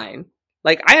fine.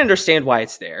 Like, I understand why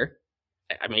it's there.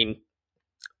 I mean,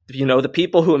 the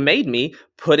people who made me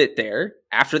put it there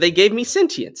after they gave me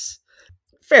sentience.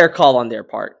 Fair call on their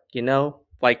part,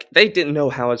 Like, they didn't know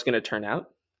how it's going to turn out.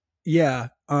 Yeah.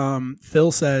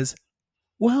 Phil says,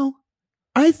 well,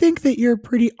 I think that you're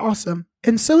pretty awesome.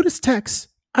 And so does Tex.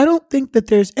 I don't think that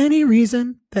there's any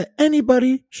reason that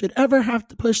anybody should ever have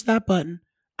to push that button.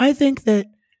 I think that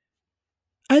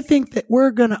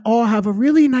we're gonna all have a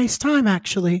really nice time,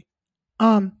 actually.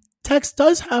 Tex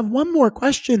does have one more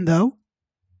question, though.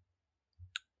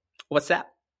 What's that?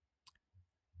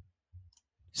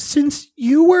 Since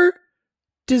you were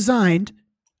designed,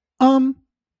 do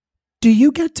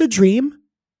you get to dream?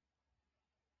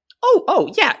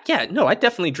 Oh, yeah. No, I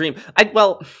definitely dream. I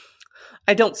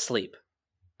don't sleep.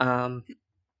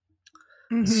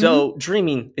 So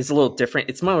dreaming is a little different.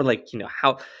 It's more like,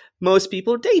 how most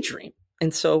people daydream.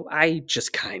 And so I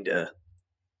just kind of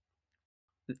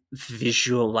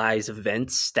visualize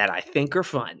events that I think are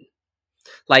fun.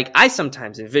 Like, I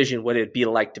sometimes envision what it'd be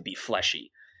like to be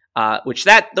fleshy,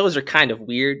 those are kind of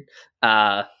weird.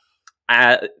 The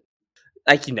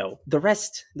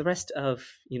rest of,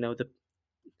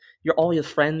 all your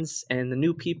friends and the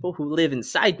new people who live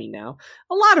inside me now,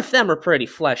 a lot of them are pretty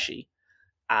fleshy.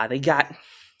 They got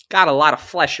a lot of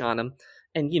flesh on them.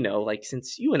 And, like,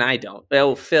 since you and I don't,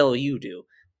 well, Phil, you do,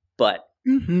 but...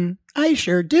 I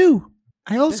sure do.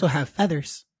 I also have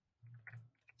feathers.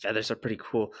 Feathers are pretty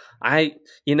cool.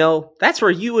 That's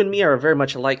where you and me are very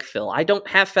much alike, Phil. I don't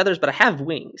have feathers, but I have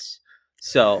wings.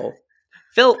 So,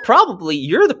 Phil, probably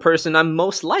you're the person I'm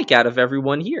most like out of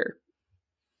everyone here.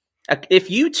 If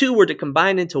you two were to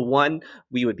combine into one,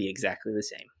 we would be exactly the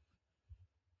same.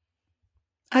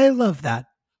 I love that.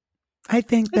 I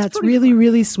think that's really, fun.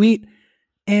 Really sweet.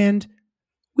 And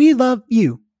we love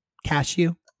you,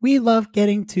 Cashew. We love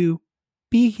getting to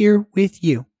be here with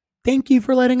you. Thank you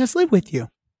for letting us live with you.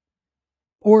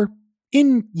 Or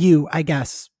in you, I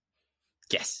guess.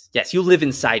 Yes, you live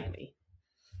inside me.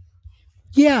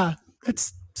 Yeah,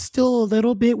 that's still a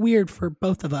little bit weird for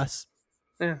both of us.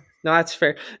 Yeah, no, that's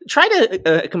fair. Try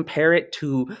to compare it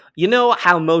to,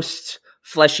 how most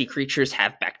fleshy creatures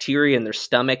have bacteria in their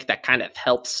stomach that kind of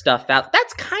helps stuff out.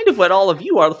 That's kind of what all of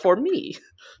you are for me.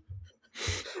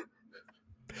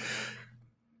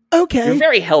 Okay. You're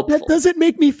very helpful. That doesn't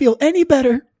make me feel any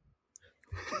better.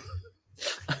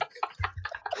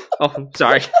 Oh, I'm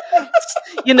sorry.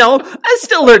 I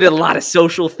still learned a lot of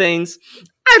social things.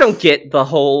 I don't get the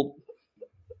whole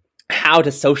how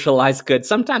to socialize good.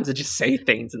 Sometimes I just say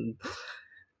things and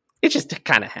it just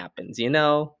kind of happens,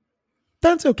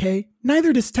 That's okay.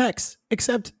 Neither does Tex,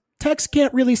 except Tex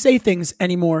can't really say things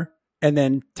anymore. And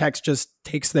then Tex just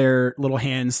takes their little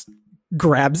hands,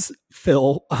 grabs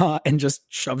Phil, and just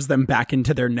shoves them back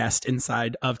into their nest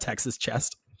inside of Tex's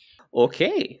chest.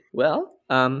 Okay, well,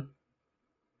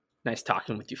 nice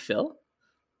talking with you, Phil.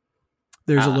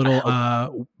 There's a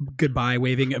little goodbye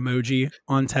waving emoji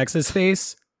on Tex's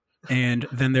face, and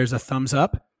then there's a thumbs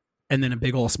up, and then a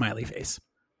big old smiley face.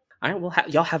 All right, well,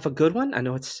 y'all have a good one. I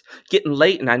know it's getting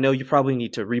late, and I know you probably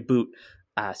need to reboot,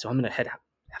 so I'm going to head out.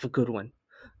 Have a good one.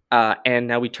 And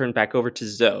now we turn back over to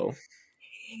Zoe.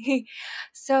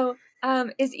 So,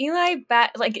 is Eli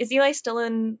back? Like, is Eli still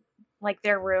in like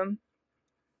their room?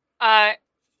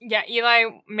 Yeah, Eli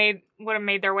would have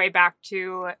made their way back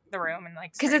to the room and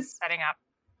like because it's setting up.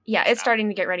 Yeah, it's starting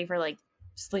to get ready for like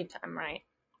sleep time, right?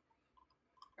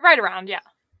 Right around, yeah.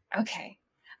 Okay.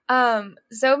 Zoe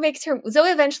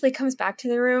eventually comes back to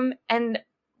the room, and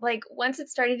like once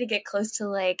it's starting to get close to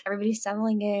like everybody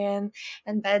settling in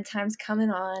and bedtime's coming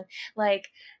on, like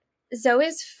Zoe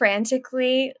is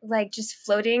frantically like just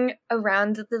floating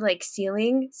around the like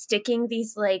ceiling, sticking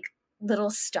these like little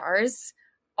stars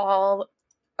all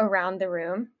around the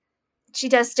room. She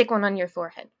does stick one on your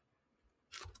forehead.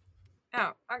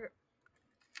 Oh, okay.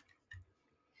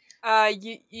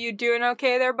 You doing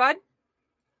okay there, bud?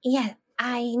 Yeah,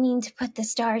 I need to put the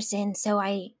stars in so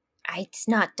it's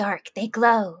not dark. They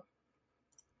glow.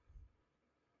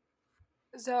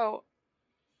 So,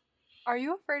 are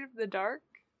you afraid of the dark?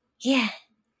 Yeah.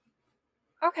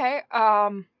 Okay,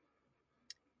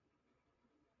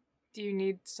 do you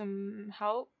need some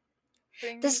help?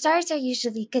 The stars are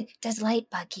usually good. Does light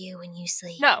bug you when you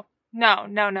sleep? No,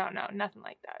 nothing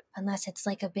like that. Unless it's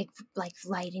like a big like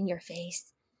light in your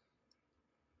face.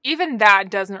 Even that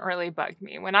doesn't really bug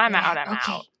me. When I'm out, I'm out.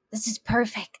 Okay, this is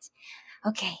perfect.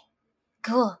 Okay,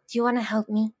 cool. Do you want to help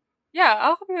me? Yeah,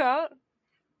 I'll help you out.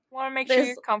 Want to make sure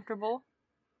you're comfortable.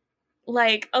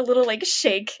 Like a little like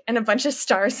shake and a bunch of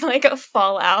stars like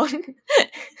fall out.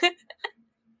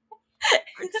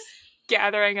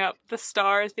 Gathering up the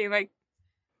stars, being like,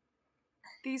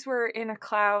 these were in a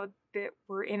cloud that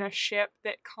were in a ship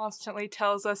that constantly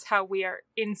tells us how we are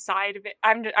inside of it.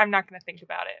 I'm not going to think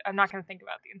about it. I'm not going to think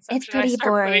about the inception. It's pretty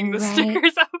boring, the right?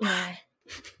 stickers up. Yeah.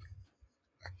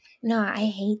 No, I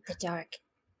hate the dark.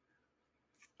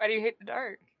 Why do you hate the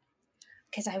dark?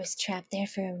 Because I was trapped there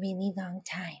for a really long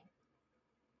time.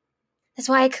 That's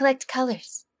why I collect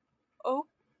colors. Oh,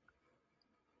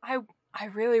 I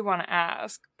really want to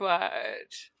ask, but...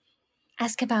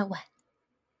 Ask about what?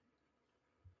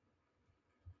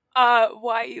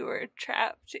 Why you were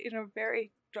trapped in a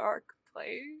very dark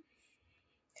place.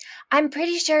 I'm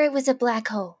pretty sure it was a black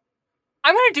hole.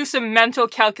 I'm gonna do some mental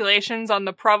calculations on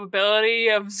the probability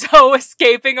of Zoe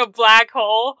escaping a black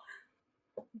hole.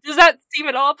 Does that seem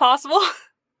at all possible?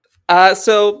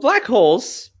 So black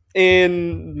holes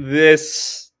in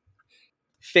this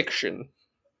fiction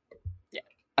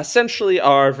essentially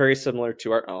are very similar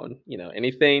to our own.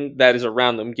 Anything that is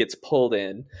around them gets pulled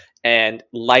in, and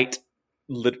light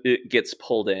gets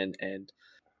pulled in, and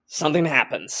something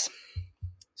happens.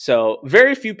 So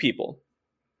very few people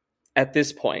at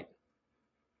this point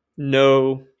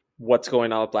know what's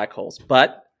going on with black holes,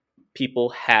 but people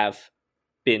have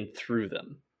been through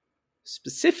them.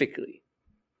 Specifically,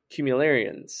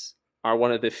 Cumularians are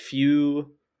one of the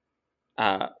few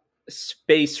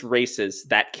space races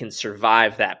that can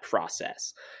survive that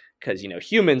process. Because,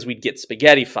 humans, we'd get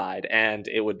spaghettified, and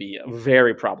it would be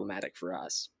very problematic for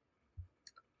us.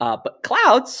 But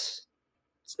clouds,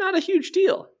 it's not a huge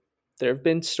deal. There have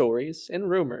been stories and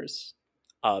rumors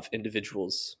of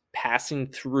individuals passing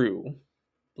through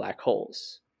black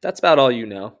holes. That's about all you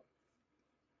know.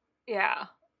 Yeah.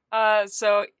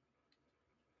 So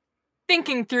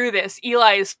thinking through this,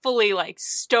 Eli is fully like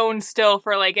stone still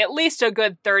for like at least a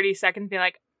good 30 seconds, being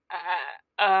like,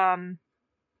 and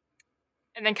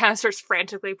then kind of starts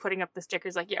frantically putting up the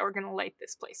stickers like, yeah, we're gonna light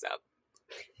this place up.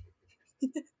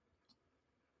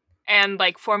 And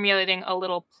like formulating a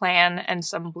little plan and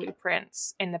some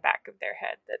blueprints in the back of their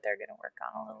head that they're gonna work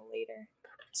on a little later.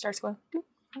 Starts going boom,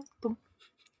 boom, boom.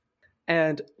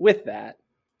 And with that,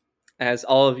 as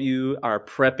all of you are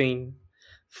prepping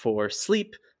for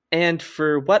sleep and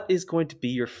for what is going to be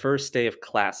your first day of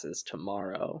classes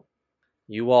tomorrow,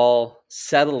 you all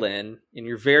settle in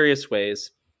your various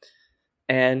ways,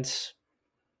 and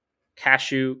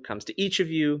Cashew comes to each of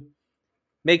you,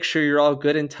 make sure you're all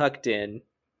good and tucked in,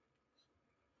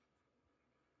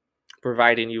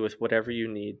 providing you with whatever you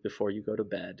need before you go to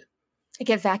bed. I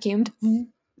get vacuumed.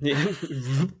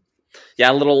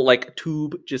 Yeah, a little like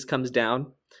tube just comes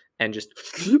down and just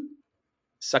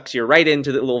sucks you right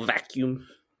into the little vacuum,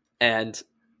 and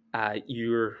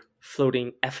you're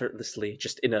floating effortlessly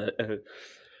just in a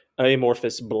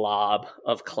amorphous blob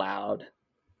of cloud.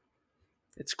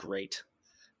 It's great.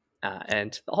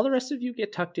 And all the rest of you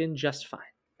get tucked in just fine.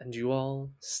 And you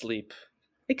all sleep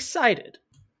excited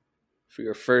for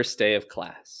your first day of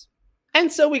class.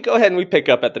 And so we go ahead and we pick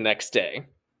up at the next day.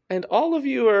 And all of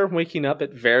you are waking up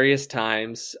at various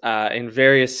times in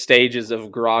various stages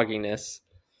of grogginess.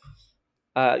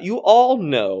 You all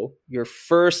know your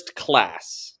first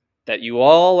class that you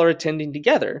all are attending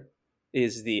together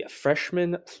is the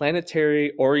Freshman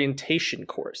Planetary Orientation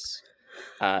course.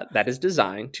 That is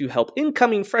designed to help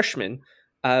incoming freshmen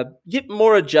get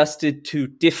more adjusted to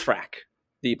Dithrak,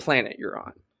 the planet you're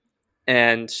on.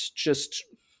 And just,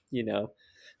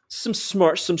 some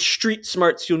street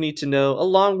smarts you'll need to know,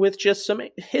 along with just some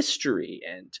history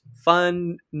and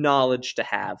fun knowledge to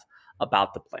have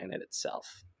about the planet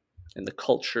itself and the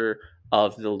culture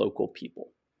of the local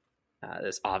people.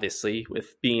 This obviously,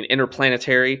 with being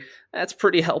interplanetary, that's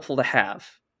pretty helpful to have.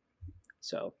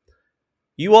 So,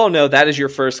 you all know that is your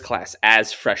first class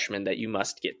as freshmen that you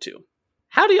must get to.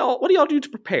 What do y'all do to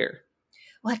prepare?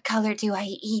 What color do I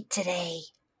eat today?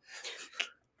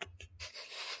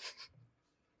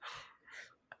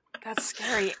 That's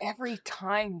scary every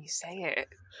time you say it.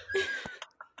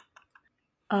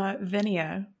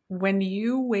 Vinia, when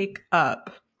you wake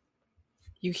up,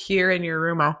 you hear in your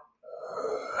room a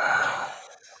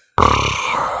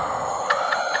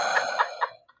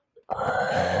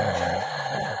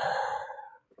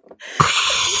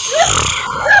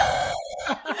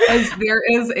as there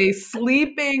is a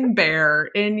sleeping bear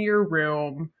in your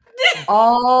room.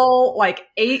 All like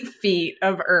 8 feet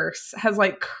of Urs has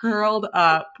like curled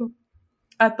up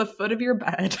at the foot of your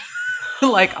bed,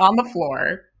 like on the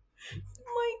floor.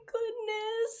 My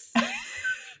goodness.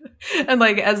 And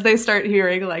like as they start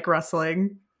hearing like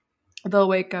rustling, they'll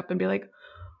wake up and be like,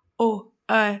 "Oh,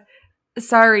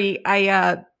 sorry,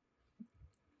 I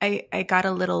got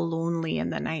a little lonely in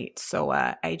the night, so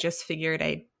I just figured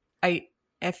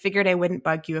I figured I wouldn't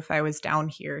bug you if I was down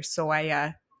here, so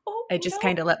I just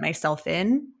kind of let myself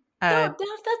in." No,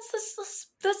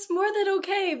 that's more than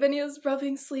okay. Venia's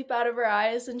rubbing sleep out of her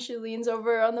eyes, and she leans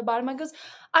over on the bottom and goes,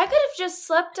 I could have just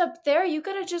slept up there. You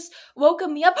could have just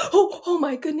woken me up. Oh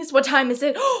my goodness, what time is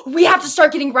it? We have to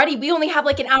start getting ready. We only have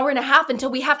like an hour and a half until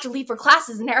we have to leave for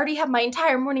classes, and I already have my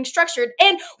entire morning structured,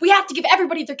 and we have to give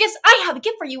everybody their gifts. I have a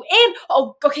gift for you, and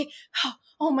okay.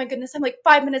 Oh my goodness, I'm like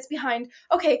 5 minutes behind.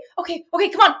 Okay, come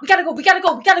on. We gotta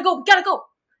go.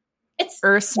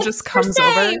 Urs just comes day.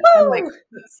 over Woo! and like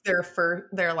puts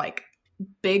their like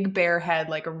big bear head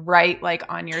like right like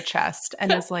on your chest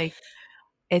and is like,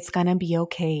 "It's gonna be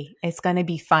okay. It's gonna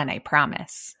be fun. I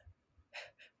promise."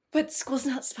 But school's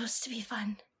not supposed to be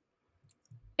fun.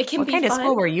 It can What be kind fun. of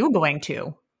school were you going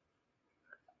to?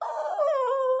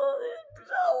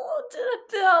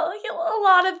 A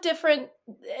lot of different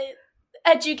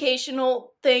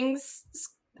educational things.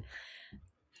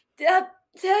 Forget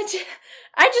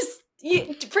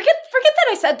that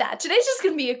I said that. Today's just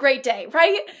gonna be a great day,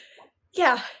 right?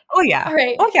 Yeah. Oh yeah. All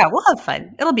right. Oh yeah. We'll have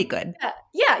fun. It'll be good.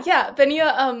 Yeah.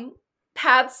 Venia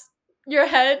pats your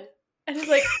head and is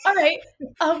like, all right.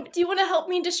 Do you want to help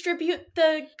me distribute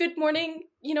the good morning,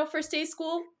 first day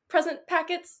school present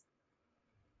packets?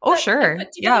 Oh sure.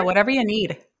 Yeah. Whatever you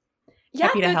need. Yeah,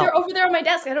 Happy to help. they're over there on my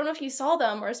desk. I don't know if you saw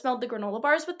them or smelled the granola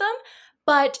bars with them,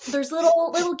 but there's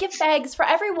little gift bags for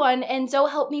everyone, and Zoe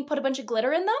helped me put a bunch of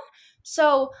glitter in them.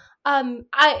 So,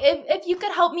 if you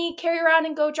could help me carry around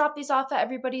and go drop these off at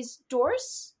everybody's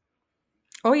doors.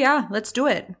 Oh yeah, let's do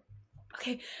it.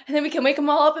 Okay, and then we can wake them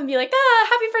all up and be like,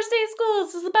 happy first day of school.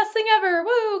 This is the best thing ever.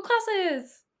 Woo,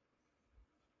 classes.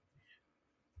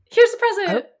 Here's the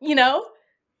present,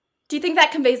 Do you think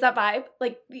that conveys that vibe?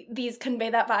 Like, these convey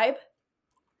that vibe?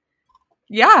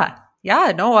 Yeah.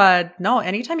 No,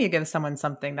 anytime you give someone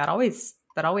something, that always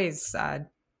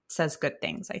says good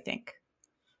things, I think.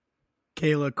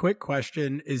 Kayla, quick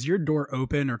question. Is your door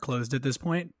open or closed at this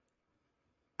point?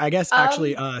 I guess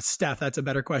actually, Steph, that's a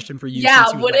better question for you.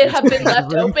 Yeah, would it have been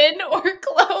left open or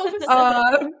closed?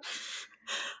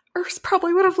 Urs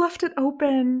probably would have left it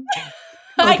open.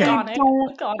 Okay.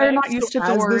 They're not used to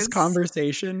doors.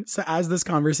 As this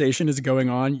conversation is going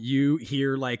on, you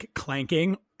hear like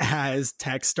clanking as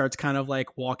Tex starts kind of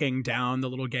like walking down the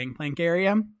little gangplank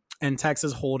area, and Tex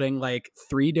is holding like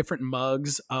 3 different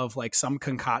mugs of like some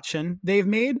concoction they've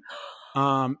made.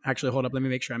 Actually, hold up, let me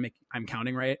make sure I'm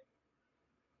counting right.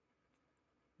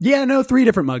 Yeah, no, 3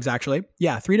 different mugs, actually.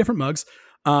 Yeah, 3 different mugs.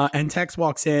 And Tex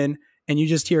walks in, and you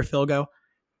just hear Phil go,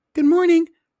 "Good morning.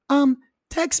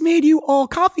 Tex made you all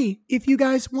coffee if you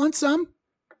guys want some."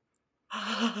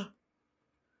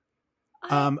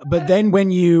 But then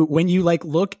when you like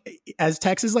look, as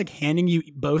Tex is like handing you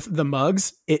both the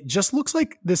mugs, it just looks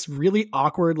like this really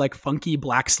awkward, like funky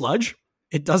black sludge.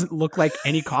 It doesn't look like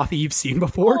any coffee you've seen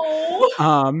before.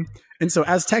 Oh. And so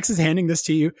as Tex is handing this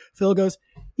to you, Phil goes,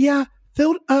 "Yeah,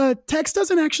 Phil, Tex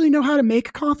doesn't actually know how to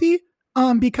make coffee,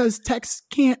 because Tex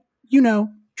can't,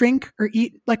 drink or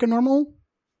eat like a normal,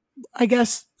 I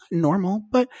guess, normal,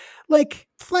 but like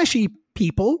fleshy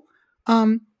people.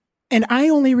 And I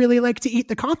only really like to eat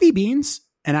the coffee beans."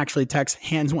 And actually Tex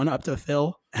hands one up to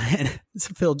Phil, and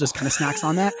Phil just kind of snacks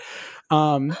on that.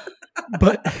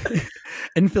 But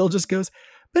and Phil just goes,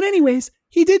 "But anyways,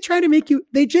 he did try to make you,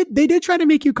 they did try to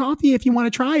make you coffee if you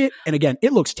want to try it." And again,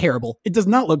 it looks terrible. It does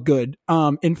not look good.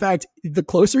 In fact, the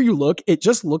closer you look, it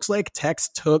just looks like Tex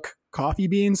took coffee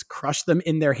beans, crushed them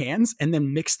in their hands, and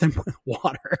then mixed them with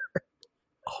water.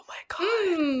 Oh my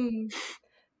god.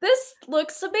 This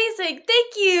looks amazing.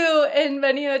 Thank you. And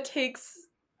Venia takes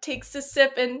a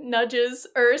sip and nudges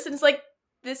Urs and is like,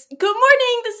 "This, good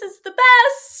morning. This is the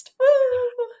best."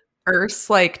 Woo. Urs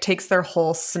like takes their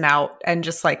whole snout and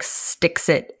just like sticks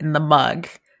it in the mug.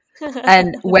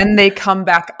 And when they come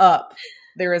back up,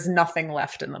 there is nothing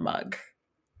left in the mug.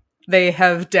 They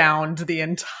have downed the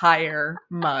entire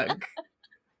mug.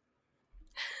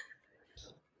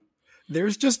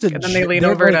 There's just a. And then they lean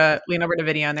over to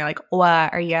Vidya and they're like,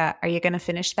 "Are you gonna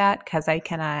finish that? Because I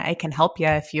can help you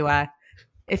if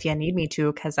you need me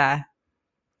to. Because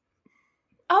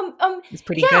it's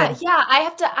pretty good." Yeah,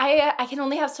 I can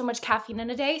only have so much caffeine in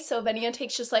a day, so Venia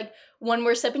takes just like one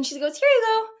more sip and she goes, "Here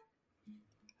you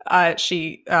go."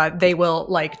 They will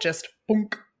like just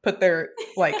boonk, put their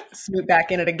like snoot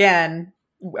back in it again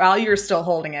while you're still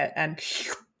holding it and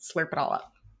slurp it all up.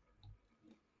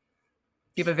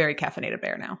 You have a very caffeinated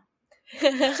bear now.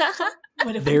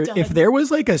 If there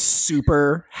was like a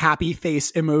super happy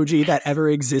face emoji that ever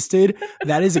existed,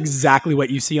 that is exactly what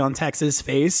you see on Tex's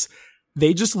face.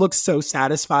 They just look so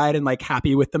satisfied and like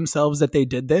happy with themselves that they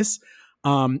did this.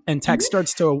 And Tex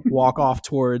starts to walk off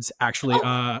towards towards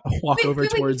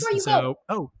Zoe.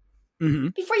 Oh. Mm-hmm.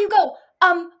 Before you go,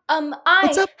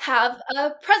 I have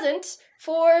a present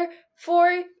for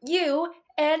you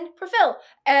and for Phil.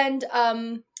 And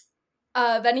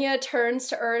Venia turns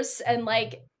to Urs and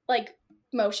like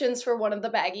motions for one of the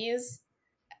baggies,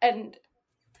 and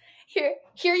here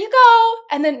you go.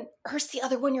 And then Urs, the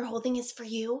other one you're holding is for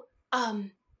you.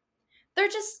 They're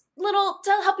just little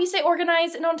to help you stay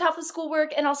organized and on top of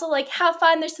schoolwork, and also like have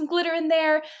fun. There's some glitter in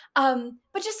there,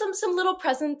 but just some little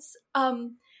presents.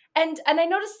 And I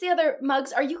noticed the other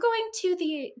mugs. Are you going to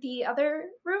the other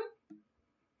room?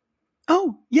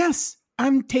 Oh yes,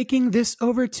 I'm taking this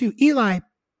over to Eli.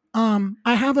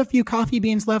 I have a few coffee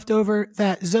beans left over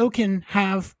that Zoe can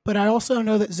have, but I also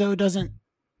know that Zoe doesn't,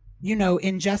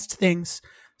 ingest things.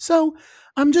 So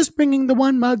I'm just bringing the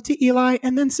one mug to Eli,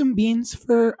 and then some beans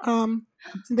for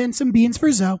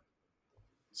Zoe.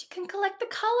 You can collect the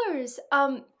colors.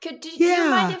 Do you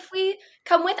mind if we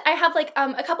come with? I have like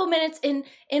a couple minutes in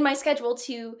my schedule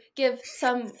to give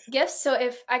some gifts. So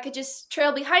if I could just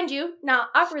trail behind you, not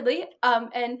awkwardly,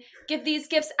 and give these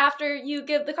gifts after you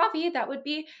give the coffee, that would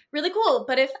be really cool.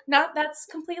 But if not, that's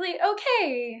completely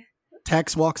okay.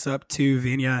 Tex walks up to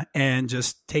Venia and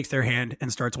just takes their hand and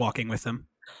starts walking with them.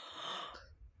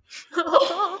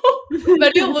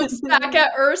 Venia looks back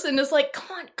at Urs and is like,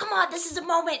 come on, this is a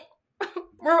moment.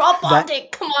 We're all bonding.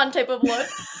 Come on, type of look.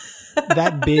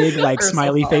 That big like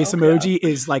smiley face emoji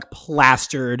is like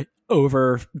plastered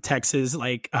over Tex's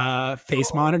like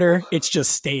face monitor. It's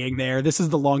just staying there. This is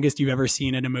the longest you've ever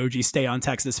seen an emoji stay on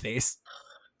Tex's face.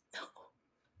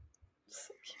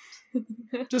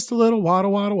 Just a little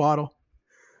waddle.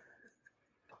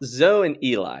 Zoe and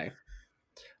Eli,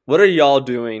 what are y'all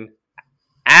doing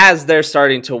as they're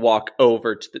starting to walk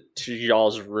over to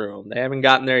y'all's room? They haven't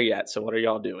gotten there yet, so what are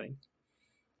y'all doing?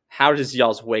 How does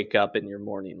y'all's wake up in your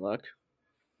morning look?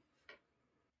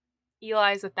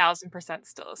 Eli's 1,000%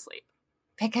 still asleep.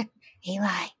 Pick up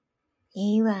Eli.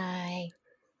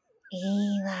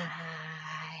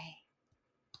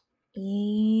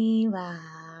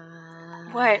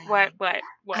 What?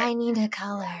 I need a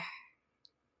color.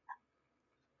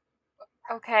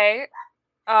 Okay.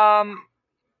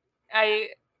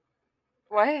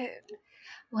 What?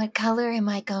 What color am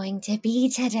I going to be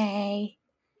today?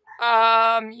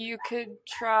 You could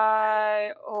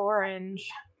try orange.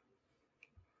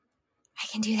 I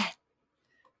can do that.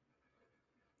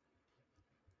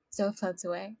 Zoe floats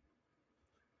away.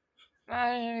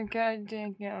 God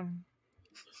damn.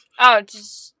 Oh, did you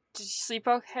sleep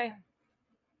okay?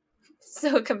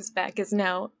 So comes back is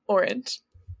now orange.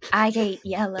 I ate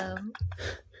yellow.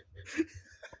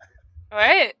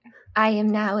 What? I am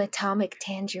now atomic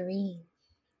tangerine.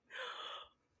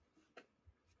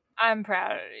 I'm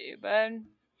proud of you, bud.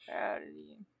 Proud of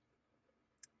you.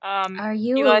 Are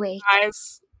you Eli's awake?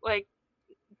 eyes, like,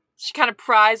 she kind of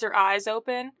pries her eyes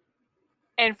open,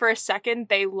 and for a second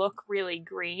they look really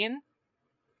green,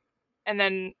 and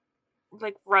then,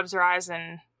 like, rubs her eyes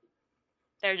and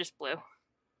they're just blue.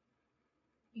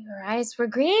 Your eyes were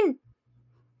green.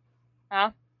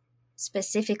 Huh?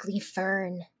 Specifically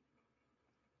fern.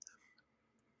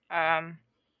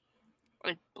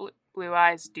 Like, blue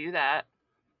eyes do that.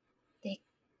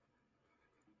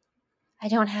 I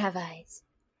don't have eyes.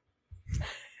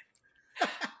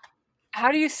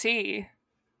 How do you see?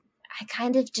 I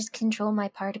kind of just control my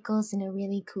particles in a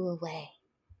really cool way.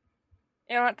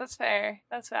 You know what? That's fair.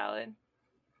 That's valid.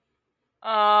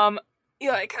 Eli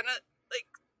kind of, like,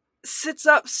 sits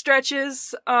up,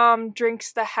 stretches,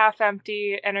 drinks the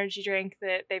half-empty energy drink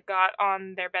that they've got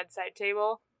on their bedside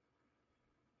table.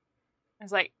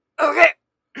 It's like, okay,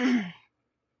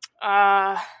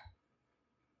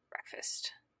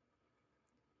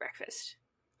 breakfast.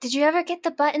 Did you ever get the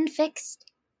button fixed?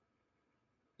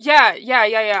 Yeah.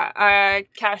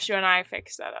 Cashew and I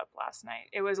fixed that up last night.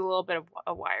 It was a little bit of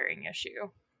a wiring issue.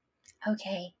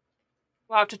 Okay.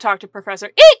 We'll have to talk to Professor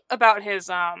Eat about his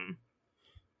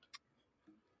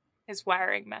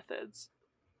wiring methods.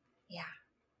 Yeah.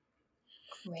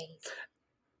 Great.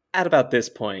 At about this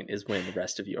point is when the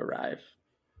rest of you arrive.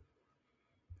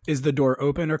 Is the door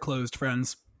open or closed,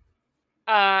 friends?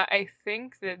 I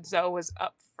think that Zoe was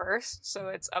up first, so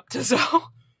it's up to Zoe.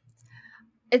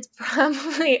 It's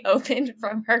probably opened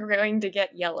from her going to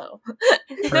get yellow.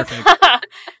 Perfect.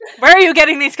 Where are you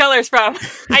getting these colors from?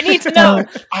 I need to know.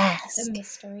 Don't ask. The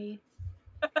mystery.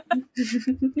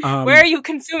 Where are you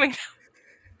consuming them?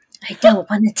 I don't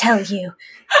want to tell you.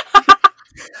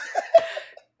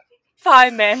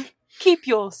 Fine, then. Keep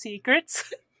your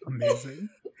secrets. Amazing.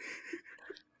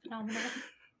 Phenomenal.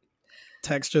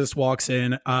 Tex just walks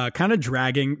in, kind of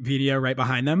dragging Vidia right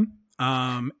behind them.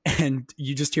 And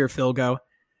you just hear Phil go,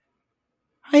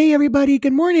 "Hey everybody,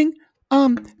 good morning.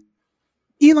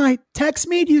 Eli, Tex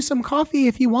made you some coffee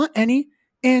if you want any."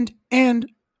 And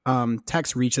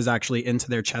Tex reaches actually into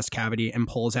their chest cavity and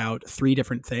pulls out 3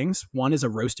 different things. One is a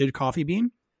roasted coffee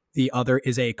bean, the other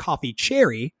is a coffee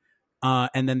cherry,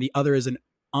 and then the other is an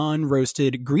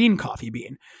unroasted green coffee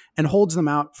bean, and holds them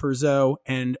out for Zoe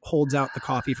and holds out the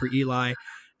coffee for Eli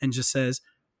and just says,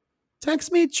 "Tex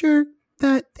made sure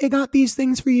that they got these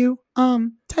things for you.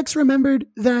 Tex remembered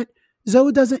that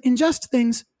Zoe doesn't ingest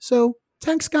things, so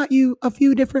Tex got you a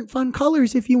few different fun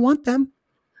colors if you want them.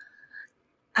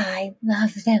 I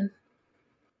love them.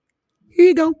 Here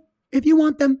you go, if you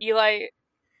want them." Eli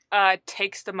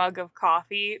takes the mug of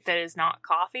coffee that is not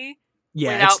coffee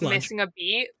Yeah, without it's lunch. missing a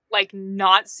beat, like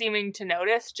not seeming to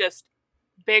notice, just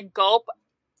big gulp,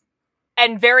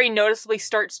 and very noticeably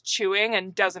starts chewing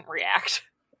and doesn't react.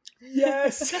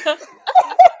 Yes.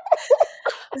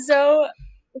 Zoe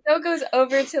goes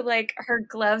over to like her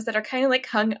gloves that are kind of like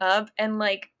hung up and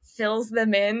like fills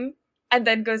them in, and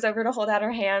then goes over to hold out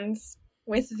her hands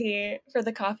for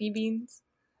the coffee beans.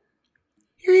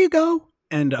 Here you go.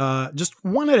 And just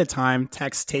one at a time,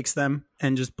 Tex takes them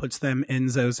and just puts them in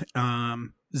Zoe's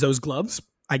gloves,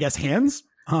 I guess hands,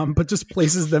 but just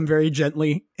places them very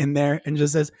gently in there and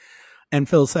just says, and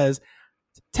Phil says,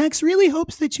 "Tex really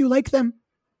hopes that you like them.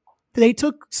 They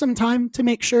took some time to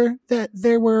make sure that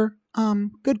there were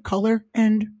good color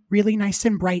and really nice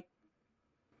and bright."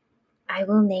 I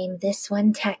will name this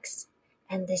one Tex,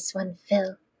 and this one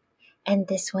Phil, and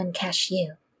this one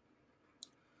Cashew.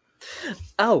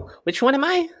 Oh, which one am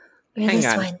I? You're Hang this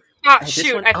on. one. Oh, This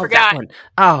shoot, one? I Oh, forgot. that one.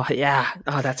 Oh, yeah.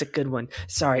 Oh, that's a good one.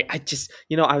 Sorry, I just,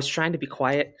 I was trying to be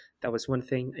quiet. That was one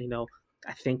thing,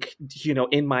 I think,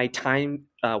 in my time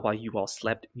while you all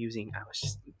slept musing, I was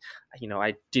just,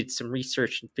 I did some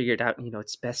research and figured out,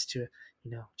 it's best to,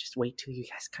 just wait till you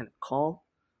guys kind of call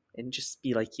and just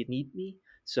be like, you need me.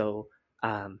 So,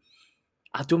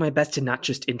 I'll do my best to not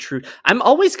just intrude. I'm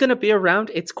always going to be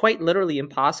around. It's quite literally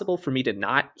impossible for me to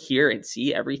not hear and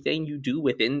see everything you do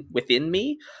within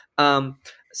me.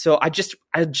 So I'm just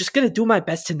going to do my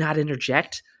best to not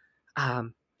interject,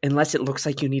 unless it looks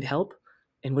like you need help.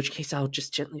 In which case, I'll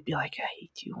just gently be like, "Hey,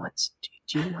 do you want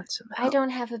some help?" I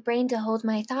don't have a brain to hold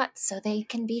my thoughts, so they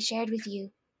can be shared with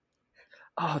you.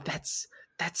 Oh, that's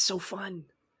so fun.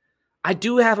 I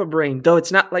do have a brain, though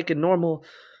it's not like a normal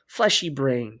fleshy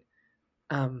brain.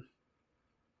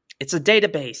 It's a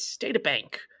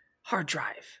databank, hard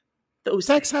drive. Those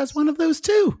Tex things. has one of those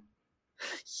too.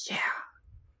 Yeah,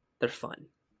 they're fun.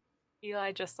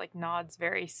 Eli just like nods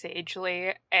very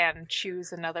sagely and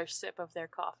chews another sip of their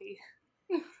coffee.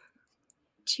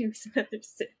 Choose another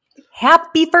sip.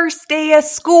 Happy first day of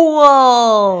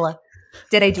school!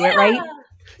 Did I do it right?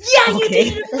 Yeah, you Okay.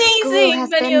 did it The school amazing! has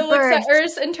Venia been looks at birthed.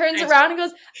 Urs and turns around and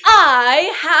goes,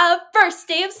 I have first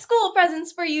day of school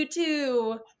presents for you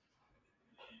two.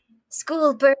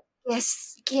 School birth.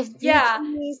 Yes, give me Yeah.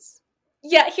 keys.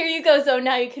 Yeah, here you go, Zoe.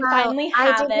 Now you can Wow, finally I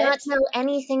have did it. not know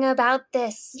anything about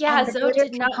this. Yeah, and the Zoe glitter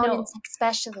did not know. components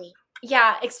especially.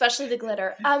 Yeah, especially the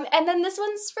glitter. And then this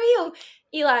one's for you,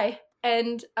 Eli.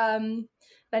 And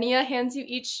Venia hands you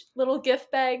each little gift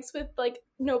bags with like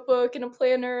notebook and a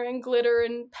planner and glitter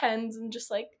and pens and just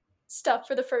like stuff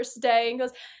for the first day, and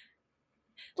goes,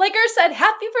 like Ur said,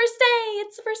 happy first day!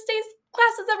 It's the first day's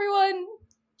classes, everyone!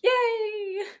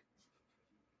 Yay!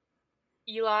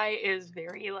 Eli is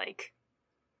very like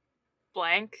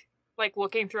blank, like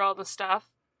looking through all the stuff,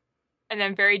 and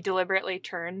then very deliberately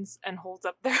turns and holds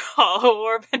up their hollow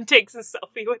orb and takes a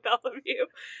selfie with all of you.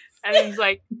 And he's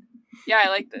like, yeah, I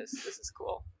like this. This is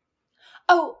cool.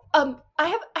 Oh,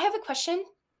 I have a question.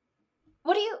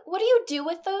 What do you do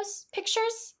with those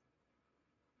pictures?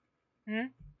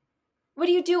 What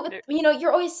do you do with,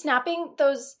 you're always snapping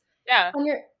those Yeah. on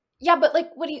your, yeah, but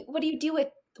like what do you do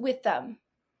with them?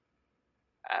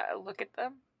 Look at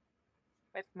them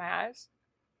with my eyes.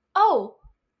 Oh.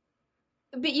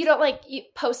 But you don't like you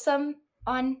post them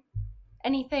on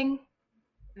anything?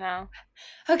 No.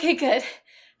 Okay, good.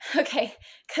 Okay,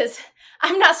 because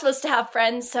I'm not supposed to have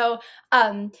friends, so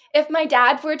if my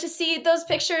dad were to see those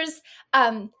pictures,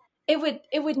 it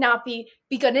would not be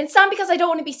good. And it's not because I don't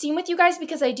want to be seen with you guys,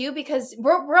 because I do, because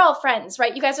we're all friends,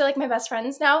 right? You guys are like my best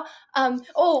friends now.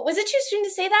 Oh, was it too soon to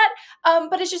say that?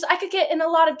 But it's just I could get in a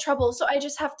lot of trouble, so I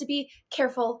just have to be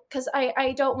careful because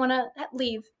I don't want to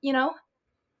leave,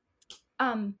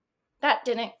 That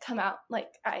didn't come out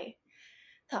like I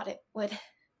thought it would.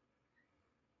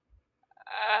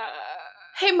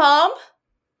 Hey, Mom.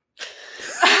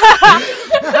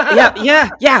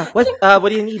 Yeah. What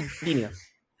do you need, Venia?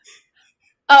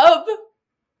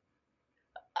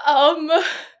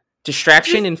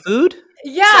 Distraction and food?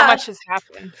 Yeah. So much has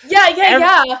happened.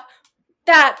 Yeah.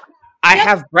 That. I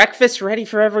have breakfast ready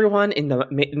for everyone in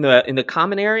the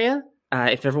common area.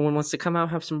 If everyone wants to come out,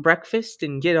 have some breakfast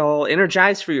and get all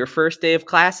energized for your first day of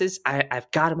classes,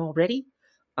 I've got them all ready.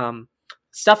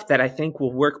 Stuff that I think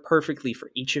will work perfectly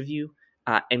for each of you,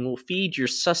 and will feed your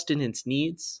sustenance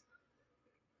needs.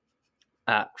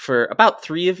 For about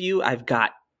 3 of you, I've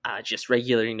got just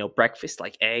regular, breakfast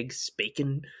like eggs,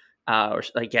 bacon, or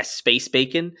I guess space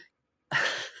bacon.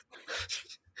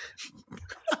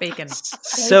 Bacon.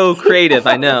 So creative,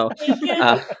 I know.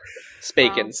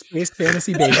 Bacon. Space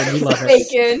fantasy bacon. We love it.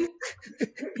 Bacon.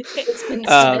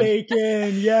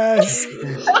 Bacon, yes.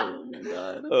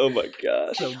 Oh my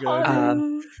gosh. So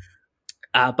good.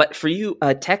 But for you,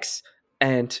 Tex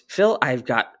and Phil, I've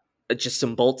got just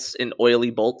some bolts and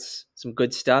oily bolts, some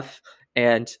good stuff,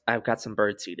 and I've got some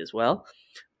birdseed as well.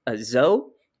 Zoe,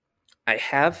 I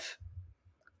have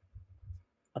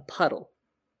a puddle.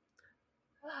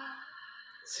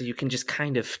 So you can just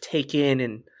kind of take in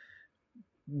and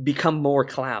become more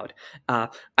cloud. I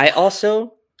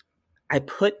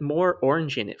put more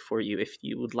orange in it for you if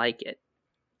you would like it.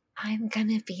 I'm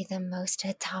gonna be the most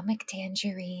atomic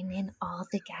tangerine in all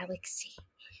the galaxy.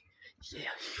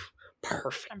 Yeah,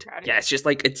 perfect. I'm proud of Yeah, you. it's just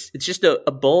like it's just a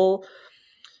bowl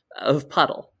of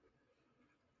puddle.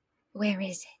 Where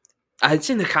is it? It's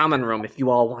in the common room if you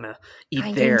all want to eat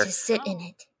I'm there. going to sit in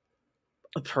it.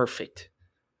 Perfect.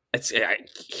 It's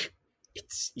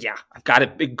I've got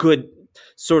a good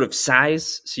sort of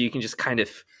size, so you can just kind of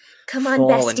Come on,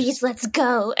 fall and besties, just- let's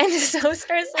go. And Zoe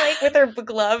starts, like, with her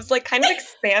gloves, like, kind of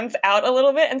expands out a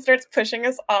little bit and starts pushing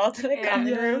us all to the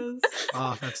common room.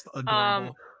 Oh, that's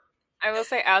adorable. I will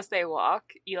say, as they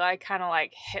walk, Eli kind of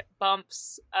like hip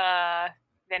bumps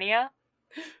Venia,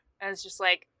 and it's just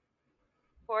like,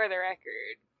 for the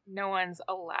record, no one's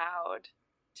allowed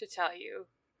to tell you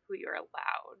who you're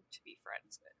allowed to be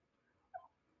friends with.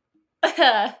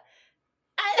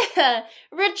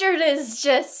 Richard is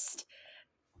just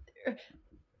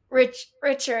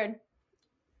Richard.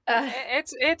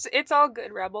 It's all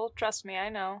good, Rebel. Trust me, I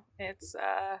know. It's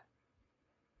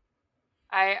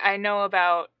I know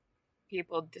about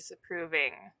people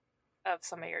disapproving of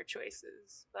some of your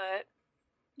choices, but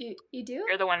You do?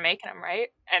 you're the one making them, right?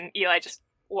 And Eli just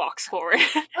walks forward.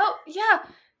 Oh, yeah.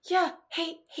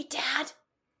 Hey, Dad,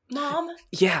 Mom.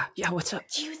 Yeah. What's up?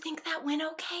 Do you think that went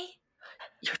okay?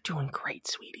 You're doing great,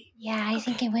 sweetie. Yeah, I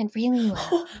think it went really well.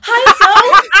 Oh, hi,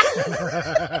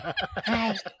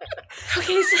 Hi.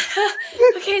 Zoe.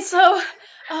 Okay, so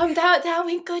that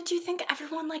went good. Do you think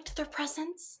everyone liked their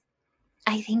presents?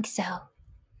 I think so.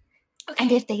 Okay.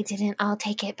 And if they didn't, I'll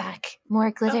take it back.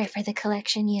 More glitter Okay. for the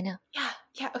collection, you know.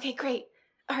 Yeah, okay, great.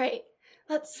 All right,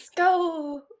 let's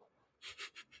go.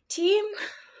 Team.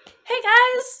 Hey,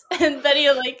 guys. And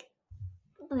Benia,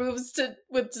 moves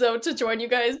with Zoe to join you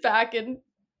guys back, and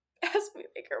as we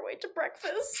make our way to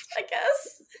breakfast, I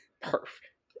guess. Perfect.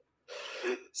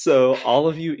 So all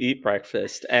of you eat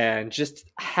breakfast and just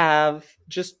have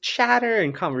chatter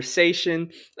and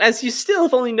conversation, as you still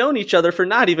have only known each other for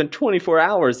not even 24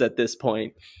 hours at this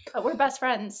point. But we're best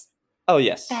friends. Oh,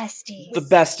 yes. Besties. The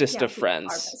bestest Yeah, of we are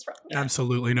friends. best friends.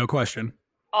 Absolutely, no question.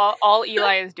 All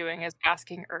Eli is doing is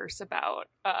asking Urs about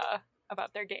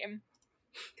their game,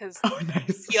 because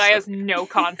Nice. Eli has no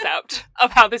concept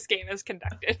of how this game is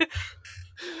conducted.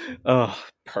 Oh,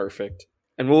 perfect.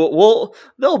 And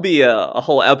there'll be a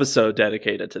whole episode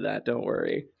dedicated to that, don't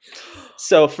worry.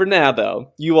 So for now,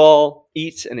 though, you all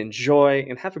eat and enjoy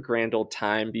and have a grand old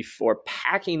time before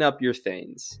packing up your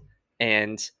things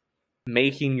and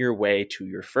making your way to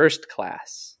your first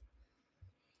class.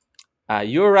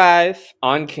 You arrive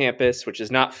on campus, which is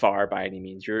not far by any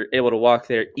means. You're able to walk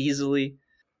there easily,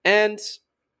 and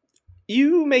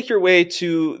you make your way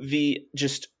to the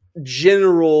just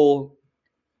general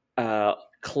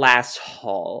class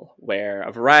hall, where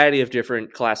a variety of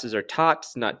different classes are taught.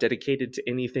 It's not dedicated to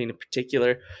anything in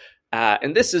particular.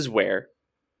 And this is where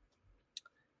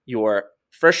your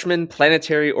freshman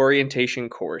planetary orientation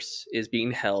course is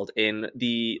being held in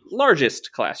the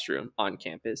largest classroom on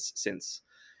campus, since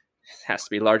it has to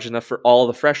be large enough for all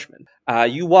the freshmen.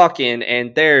 You walk in,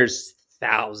 and there's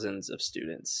thousands of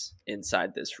students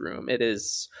inside this room. It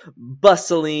is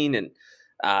bustling, and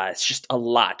it's just a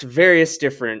lot. Various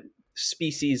different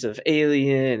species of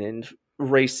alien and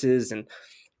races, and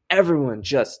everyone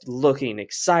just looking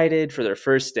excited for their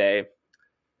first day.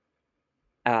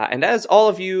 And as all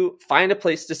of you find a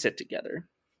place to sit together,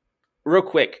 real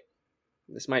quick,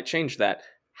 this might change that.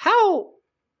 How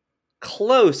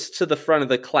close to the front of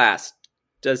the class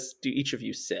do each of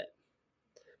you sit?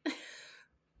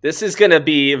 This is going to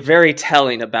be very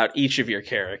telling about each of your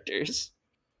characters.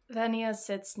 Venia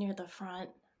sits near the front.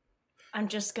 I'm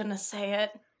just gonna say it.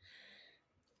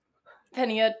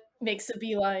 Venia makes a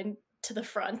beeline to the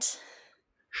front.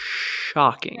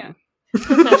 Shocking. Yeah.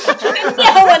 No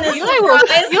one is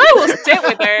surprised. Eli will sit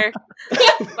with her.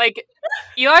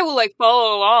 Eli will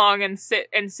follow along and sit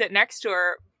next to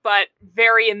her, but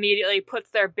very immediately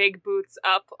puts their big boots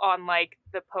up on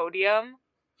the podium.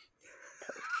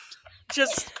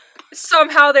 Just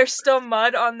somehow there's still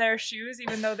mud on their shoes,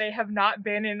 even though they have not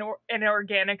been in an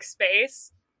organic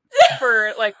space for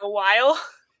a while.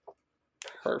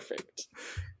 Perfect.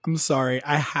 I'm sorry,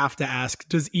 I have to ask,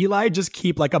 does Eli just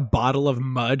keep a bottle of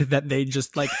mud that they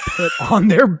just put on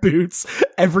their boots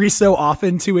every so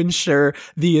often to ensure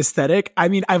the aesthetic? I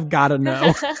mean, I've got to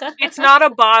know. It's not a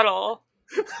bottle.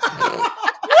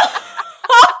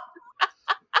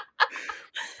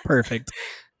 Perfect.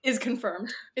 Is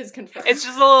confirmed. It's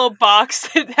just a little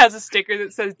box that has a sticker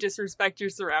that says "Disrespect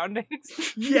your surroundings."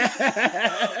 Yes.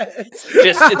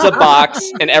 It's a box,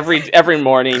 and every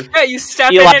morning, Yeah, you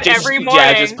step Eli in it every morning.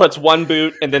 Yeah, just puts one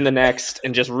boot and then the next,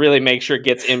 and just really make sure it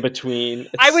gets in between.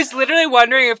 I was literally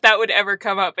wondering if that would ever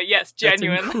come up, but yes, That's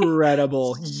genuinely.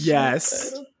 incredible.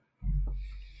 Yes.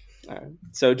 All right.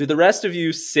 So, do the rest of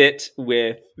you sit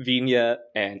with Venia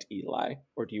and Eli,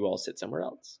 or do you all sit somewhere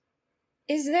else?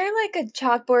 Is there a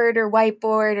chalkboard or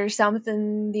whiteboard or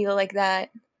something deal like that?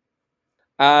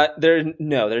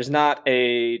 There's not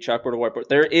a chalkboard or whiteboard.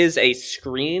 There is a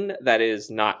screen that is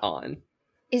not on.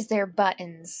 Is there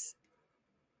buttons?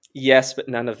 Yes, but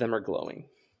none of them are glowing.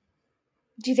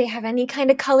 Do they have any kind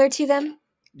of color to them?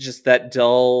 Just that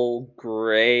dull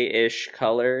grayish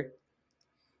color.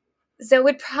 Zoe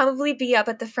would probably be up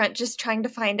at the front just trying to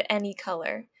find any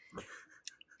color.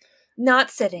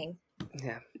 Not sitting.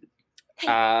 Yeah.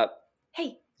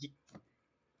 Hey.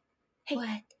 Hey.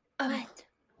 What?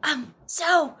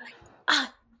 So,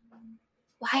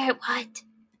 Why? What?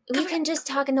 We Come can here. just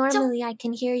talk normally. I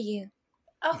can hear you.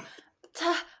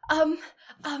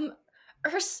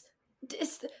 Urs,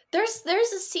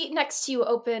 there's a seat next to you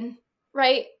open,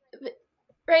 right?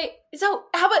 Right? So,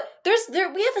 how about,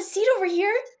 we have a seat over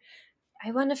here?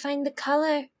 I want to find the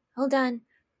color. Hold on.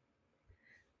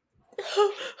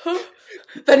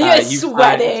 Venia you is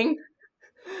sweating.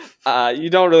 You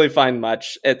don't really find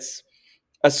much. It's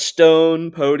a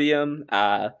stone podium.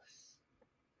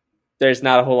 There's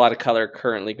not a whole lot of color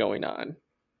currently going on.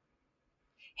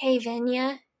 Hey,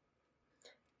 Venya,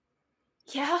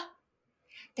 Yeah?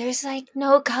 there's like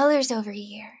no colors over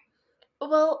here.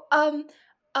 Well,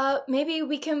 maybe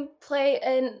we can play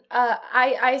an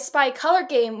I Spy color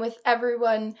game with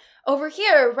everyone over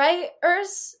here, right?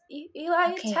 Urs,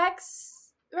 Eli, Okay.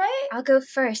 Tex, right? I'll go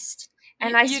first.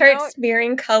 And Y- I you start know-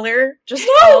 smearing color just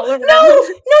No, all no,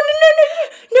 around.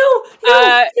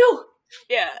 no.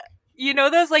 Yeah. You know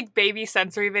those like baby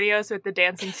sensory videos with the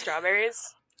dancing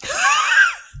strawberries?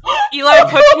 Eli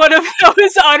puts one of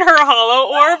those on her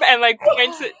hollow orb and like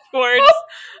points it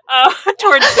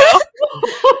towards Zoe.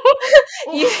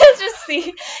 You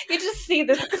just see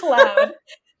this cloud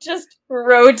just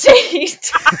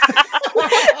rotate.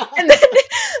 And then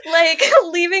like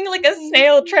leaving like a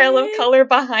snail trail of color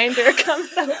behind her comes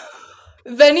out.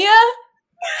 Venya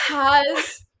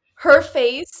has her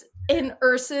face in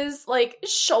Ursa's like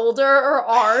shoulder or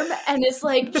arm and is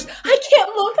like, I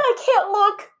can't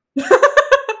look.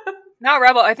 Now,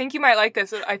 Rebel, I think you might like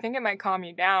this. I think it might calm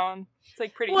you down. It's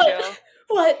like pretty What? chill.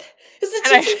 What? Is the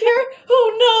And I- teacher here?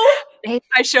 Oh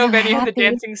I show I'm Benny the happy.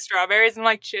 dancing strawberries and I'm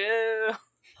like, chill. no.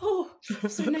 Oh,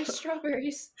 those are nice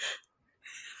strawberries.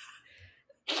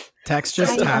 Tex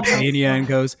just I taps love Anya and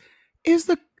goes,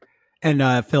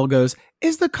 and Phil goes,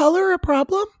 is the color a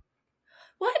problem?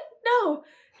 What? No.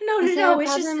 Is there a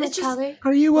It's problem with just color?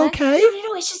 Are you What? okay?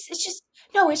 no, it's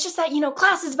just that,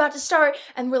 class is about to start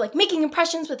and we're like making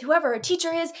impressions with whoever our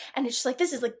teacher is, and it's just like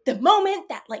this is like the moment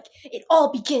that like it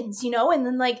all begins, and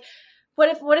then like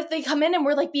what if they come in and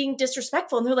we're like being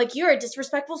disrespectful and they're like, you're a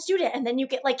disrespectful student, and then you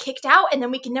get like kicked out and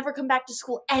then we can never come back to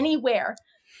school anywhere.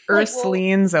 Urs Like, well-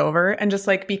 leans over and just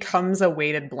like becomes a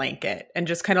weighted blanket and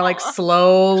just kind of like Aw.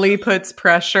 slowly puts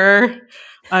pressure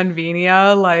on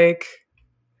Venia. Like,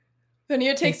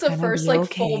 Venia takes It's the gonna first be like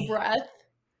okay. full breath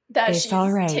that It's she's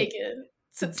all right. taken.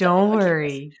 since don't stepping on campus.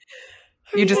 worry.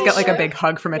 Are You just get like a sure? big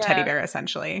hug from a teddy Yeah. bear,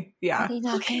 essentially. Are Yeah. they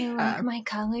not Okay, gonna like my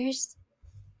colors?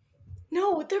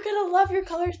 No, they're gonna love your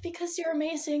colors because you're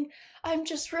amazing. I'm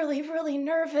just really, really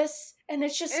nervous, and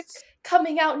it's just It's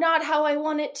coming out not how I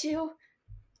want it to.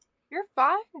 You're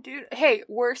fine, dude. Hey,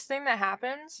 worst thing that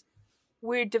happens,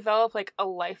 we develop like a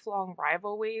lifelong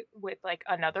rivalry with like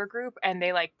another group and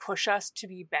they like push us to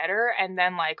be better, and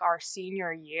then like our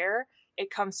senior year, it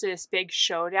comes to this big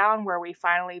showdown where we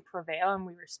finally prevail and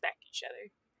we respect each other.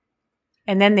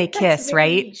 And then they That's kiss, very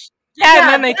right? niche. Yeah, and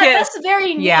then they kiss. That's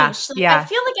very niche. Yeah, Like, yeah. I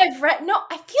feel like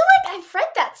I've read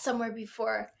that somewhere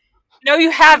before. No,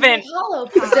 you haven't. Hollow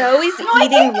Pie. Zoe's No, I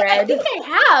eating think red.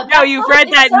 I have. No, That's you've all- read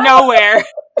it's that so- nowhere.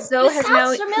 Zoe This has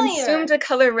now sounds familiar. consumed a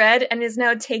color red and is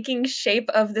now taking shape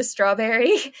of the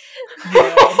strawberry.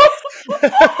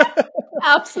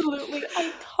 Absolutely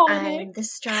I'm iconic. the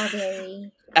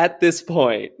strawberry. At this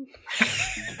point,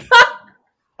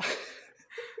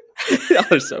 y'all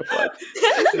are so fun.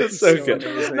 It's so So good.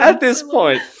 amazing. At this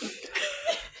point,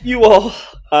 you all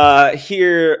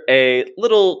hear a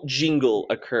little jingle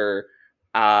occur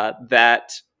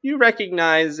that you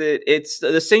recognize it. It's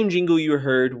the same jingle you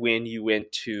heard when you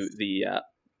went to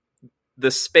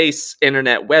the space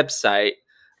internet website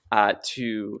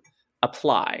to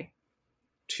apply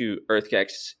to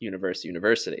EarthGex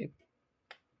University.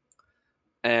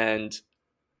 And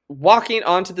walking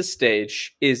onto the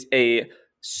stage is a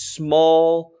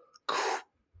small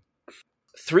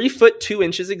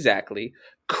 3'2" exactly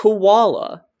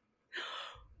koala,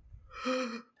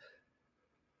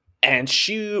 and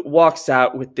she walks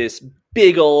out with this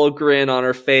big old grin on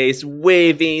her face,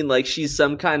 waving like she's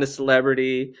some kind of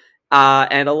celebrity.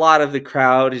 And a lot of the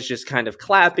crowd is just kind of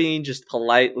clapping, just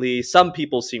politely. Some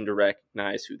people seem to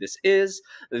recognize who this is.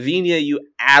 Venia, you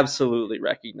absolutely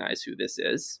recognize who this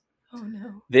is. Oh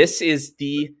no. This is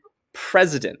the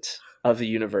president of the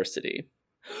university,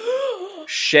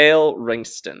 Shale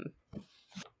Ringston.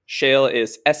 Shale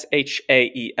is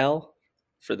Shael,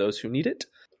 for those who need it.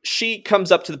 She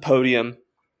comes up to the podium,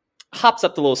 hops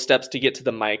up the little steps to get to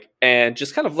the mic, and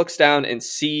just kind of looks down and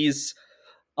sees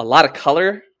a lot of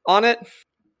color on it.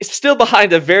 It's still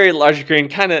behind a very large screen,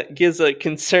 kind of gives a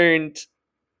concerned,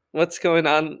 what's going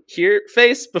on here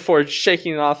face before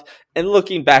shaking it off and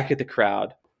looking back at the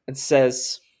crowd and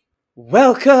says,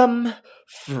 "Welcome,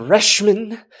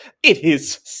 freshmen. It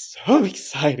is so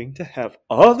exciting to have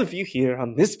all of you here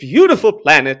on this beautiful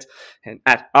planet and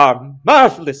at our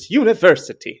marvelous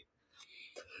university.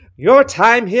 Your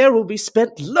time here will be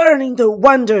spent learning the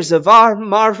wonders of our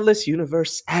marvelous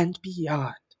universe and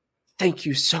beyond. Thank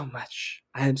you so much.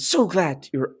 I am so glad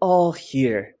you're all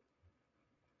here.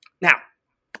 Now,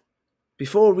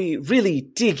 before we really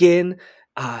dig in,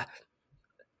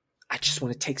 I just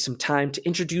want to take some time to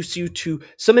introduce you to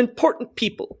some important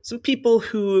people, some people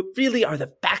who really are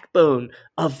the backbone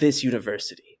of this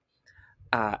university.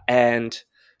 And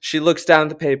she looks down at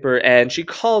the paper and she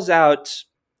calls out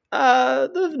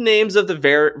the names of the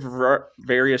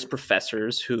various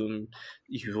professors whom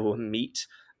you will meet.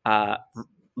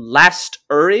 Last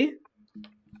Uri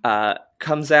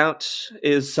comes out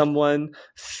is someone,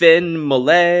 Finn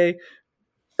Mollet,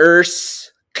 Urs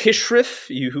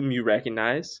Kishrif, whom you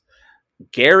recognize,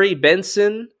 Gary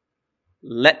Benson,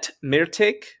 Let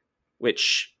Mirtik,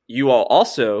 which you all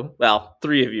also, well,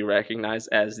 3 of you recognize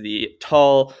as the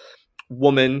tall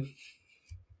woman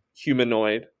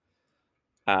humanoid,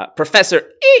 Professor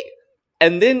E,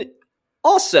 and then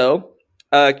also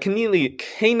Canine,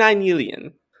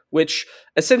 which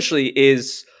essentially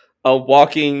is a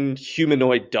walking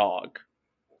humanoid dog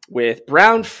with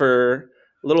brown fur,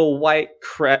 little white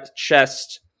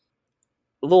chest,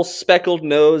 a little speckled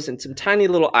nose, and some tiny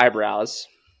little eyebrows,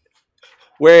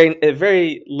 wearing a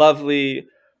very lovely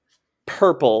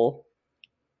purple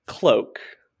cloak,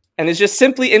 and is just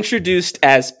simply introduced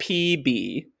as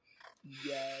PB.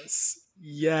 Yes.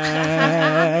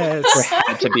 There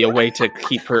had to be a way to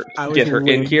keep her, I was get her in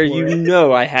waiting here. for You it.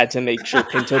 know I had to make sure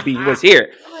Pinto Bean was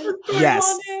here.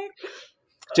 Yes.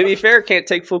 To be fair, can't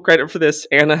take full credit for this.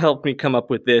 Anna helped me come up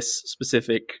with this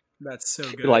specific, That's so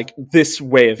good. like, this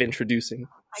way of introducing.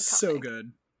 so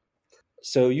good.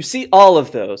 So you see all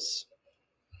of those.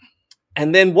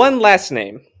 And then one last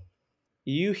name.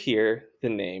 You hear the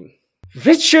name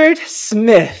Richard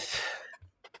Smith.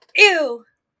 Ew.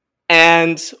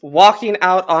 And walking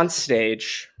out on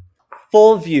stage,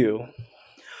 full view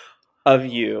of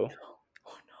you,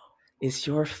 is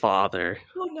your father,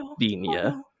 Oh no.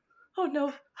 Binya. Oh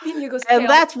no. Binya goes pale. And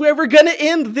that's where we're gonna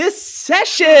end this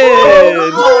session.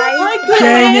 Oh my goodness.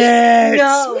 Dang it!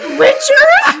 No.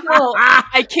 Richard? No.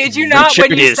 I kid you not,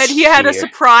 Richard when you is said he had a here.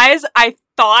 surprise, I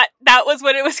thought that was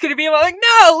what it was going to be. I'm like,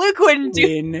 no, Luke wouldn't do.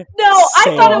 Insane. No, I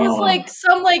thought it was like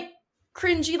some like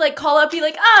cringy like call out, be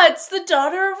like, it's the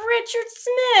daughter of Richard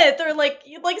Smith, or like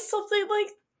something like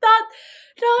that.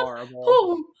 Not,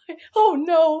 Horrible. oh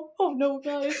no,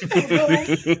 guys. Oh, no.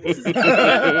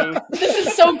 This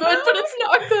is so good, but it's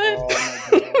not good.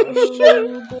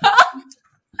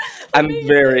 I'm Amazing.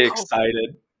 very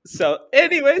excited. So,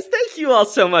 anyways, thank you all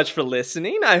so much for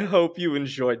listening. I hope you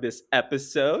enjoyed this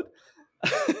episode.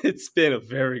 It's been a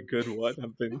very good one.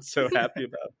 I've been so happy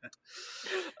about that.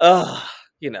 I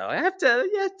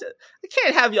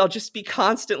can't have y'all just be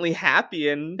constantly happy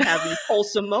and have these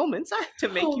wholesome moments. I have to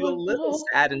make you a little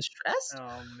sad and stressed.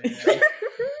 Oh man.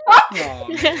 Oh,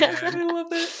 man. I love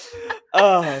it.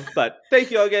 But thank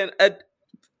you all again.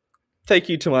 Thank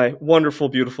you to my wonderful,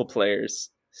 beautiful players.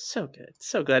 So good.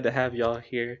 So glad to have y'all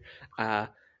here.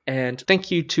 And thank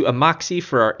you to Amoxie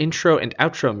for our intro and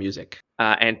outro music.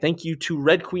 And thank you to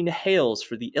Red Queen Hales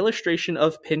for the illustration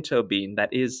of Pinto Bean.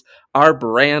 That is our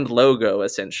brand logo,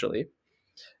 essentially.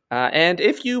 And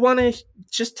if you want to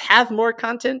just have more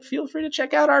content, feel free to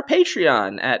check out our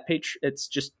Patreon at It's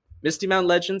just Misty Mountain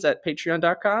Legends at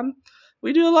patreon.com.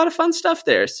 We do a lot of fun stuff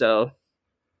there, so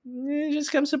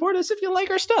just come support us if you like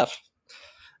our stuff.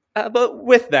 But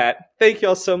with that, thank you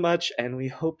all so much, and we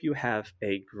hope you have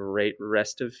a great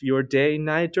rest of your day,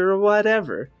 night, or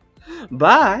whatever.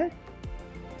 Bye!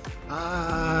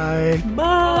 Bye.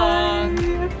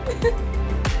 Bye.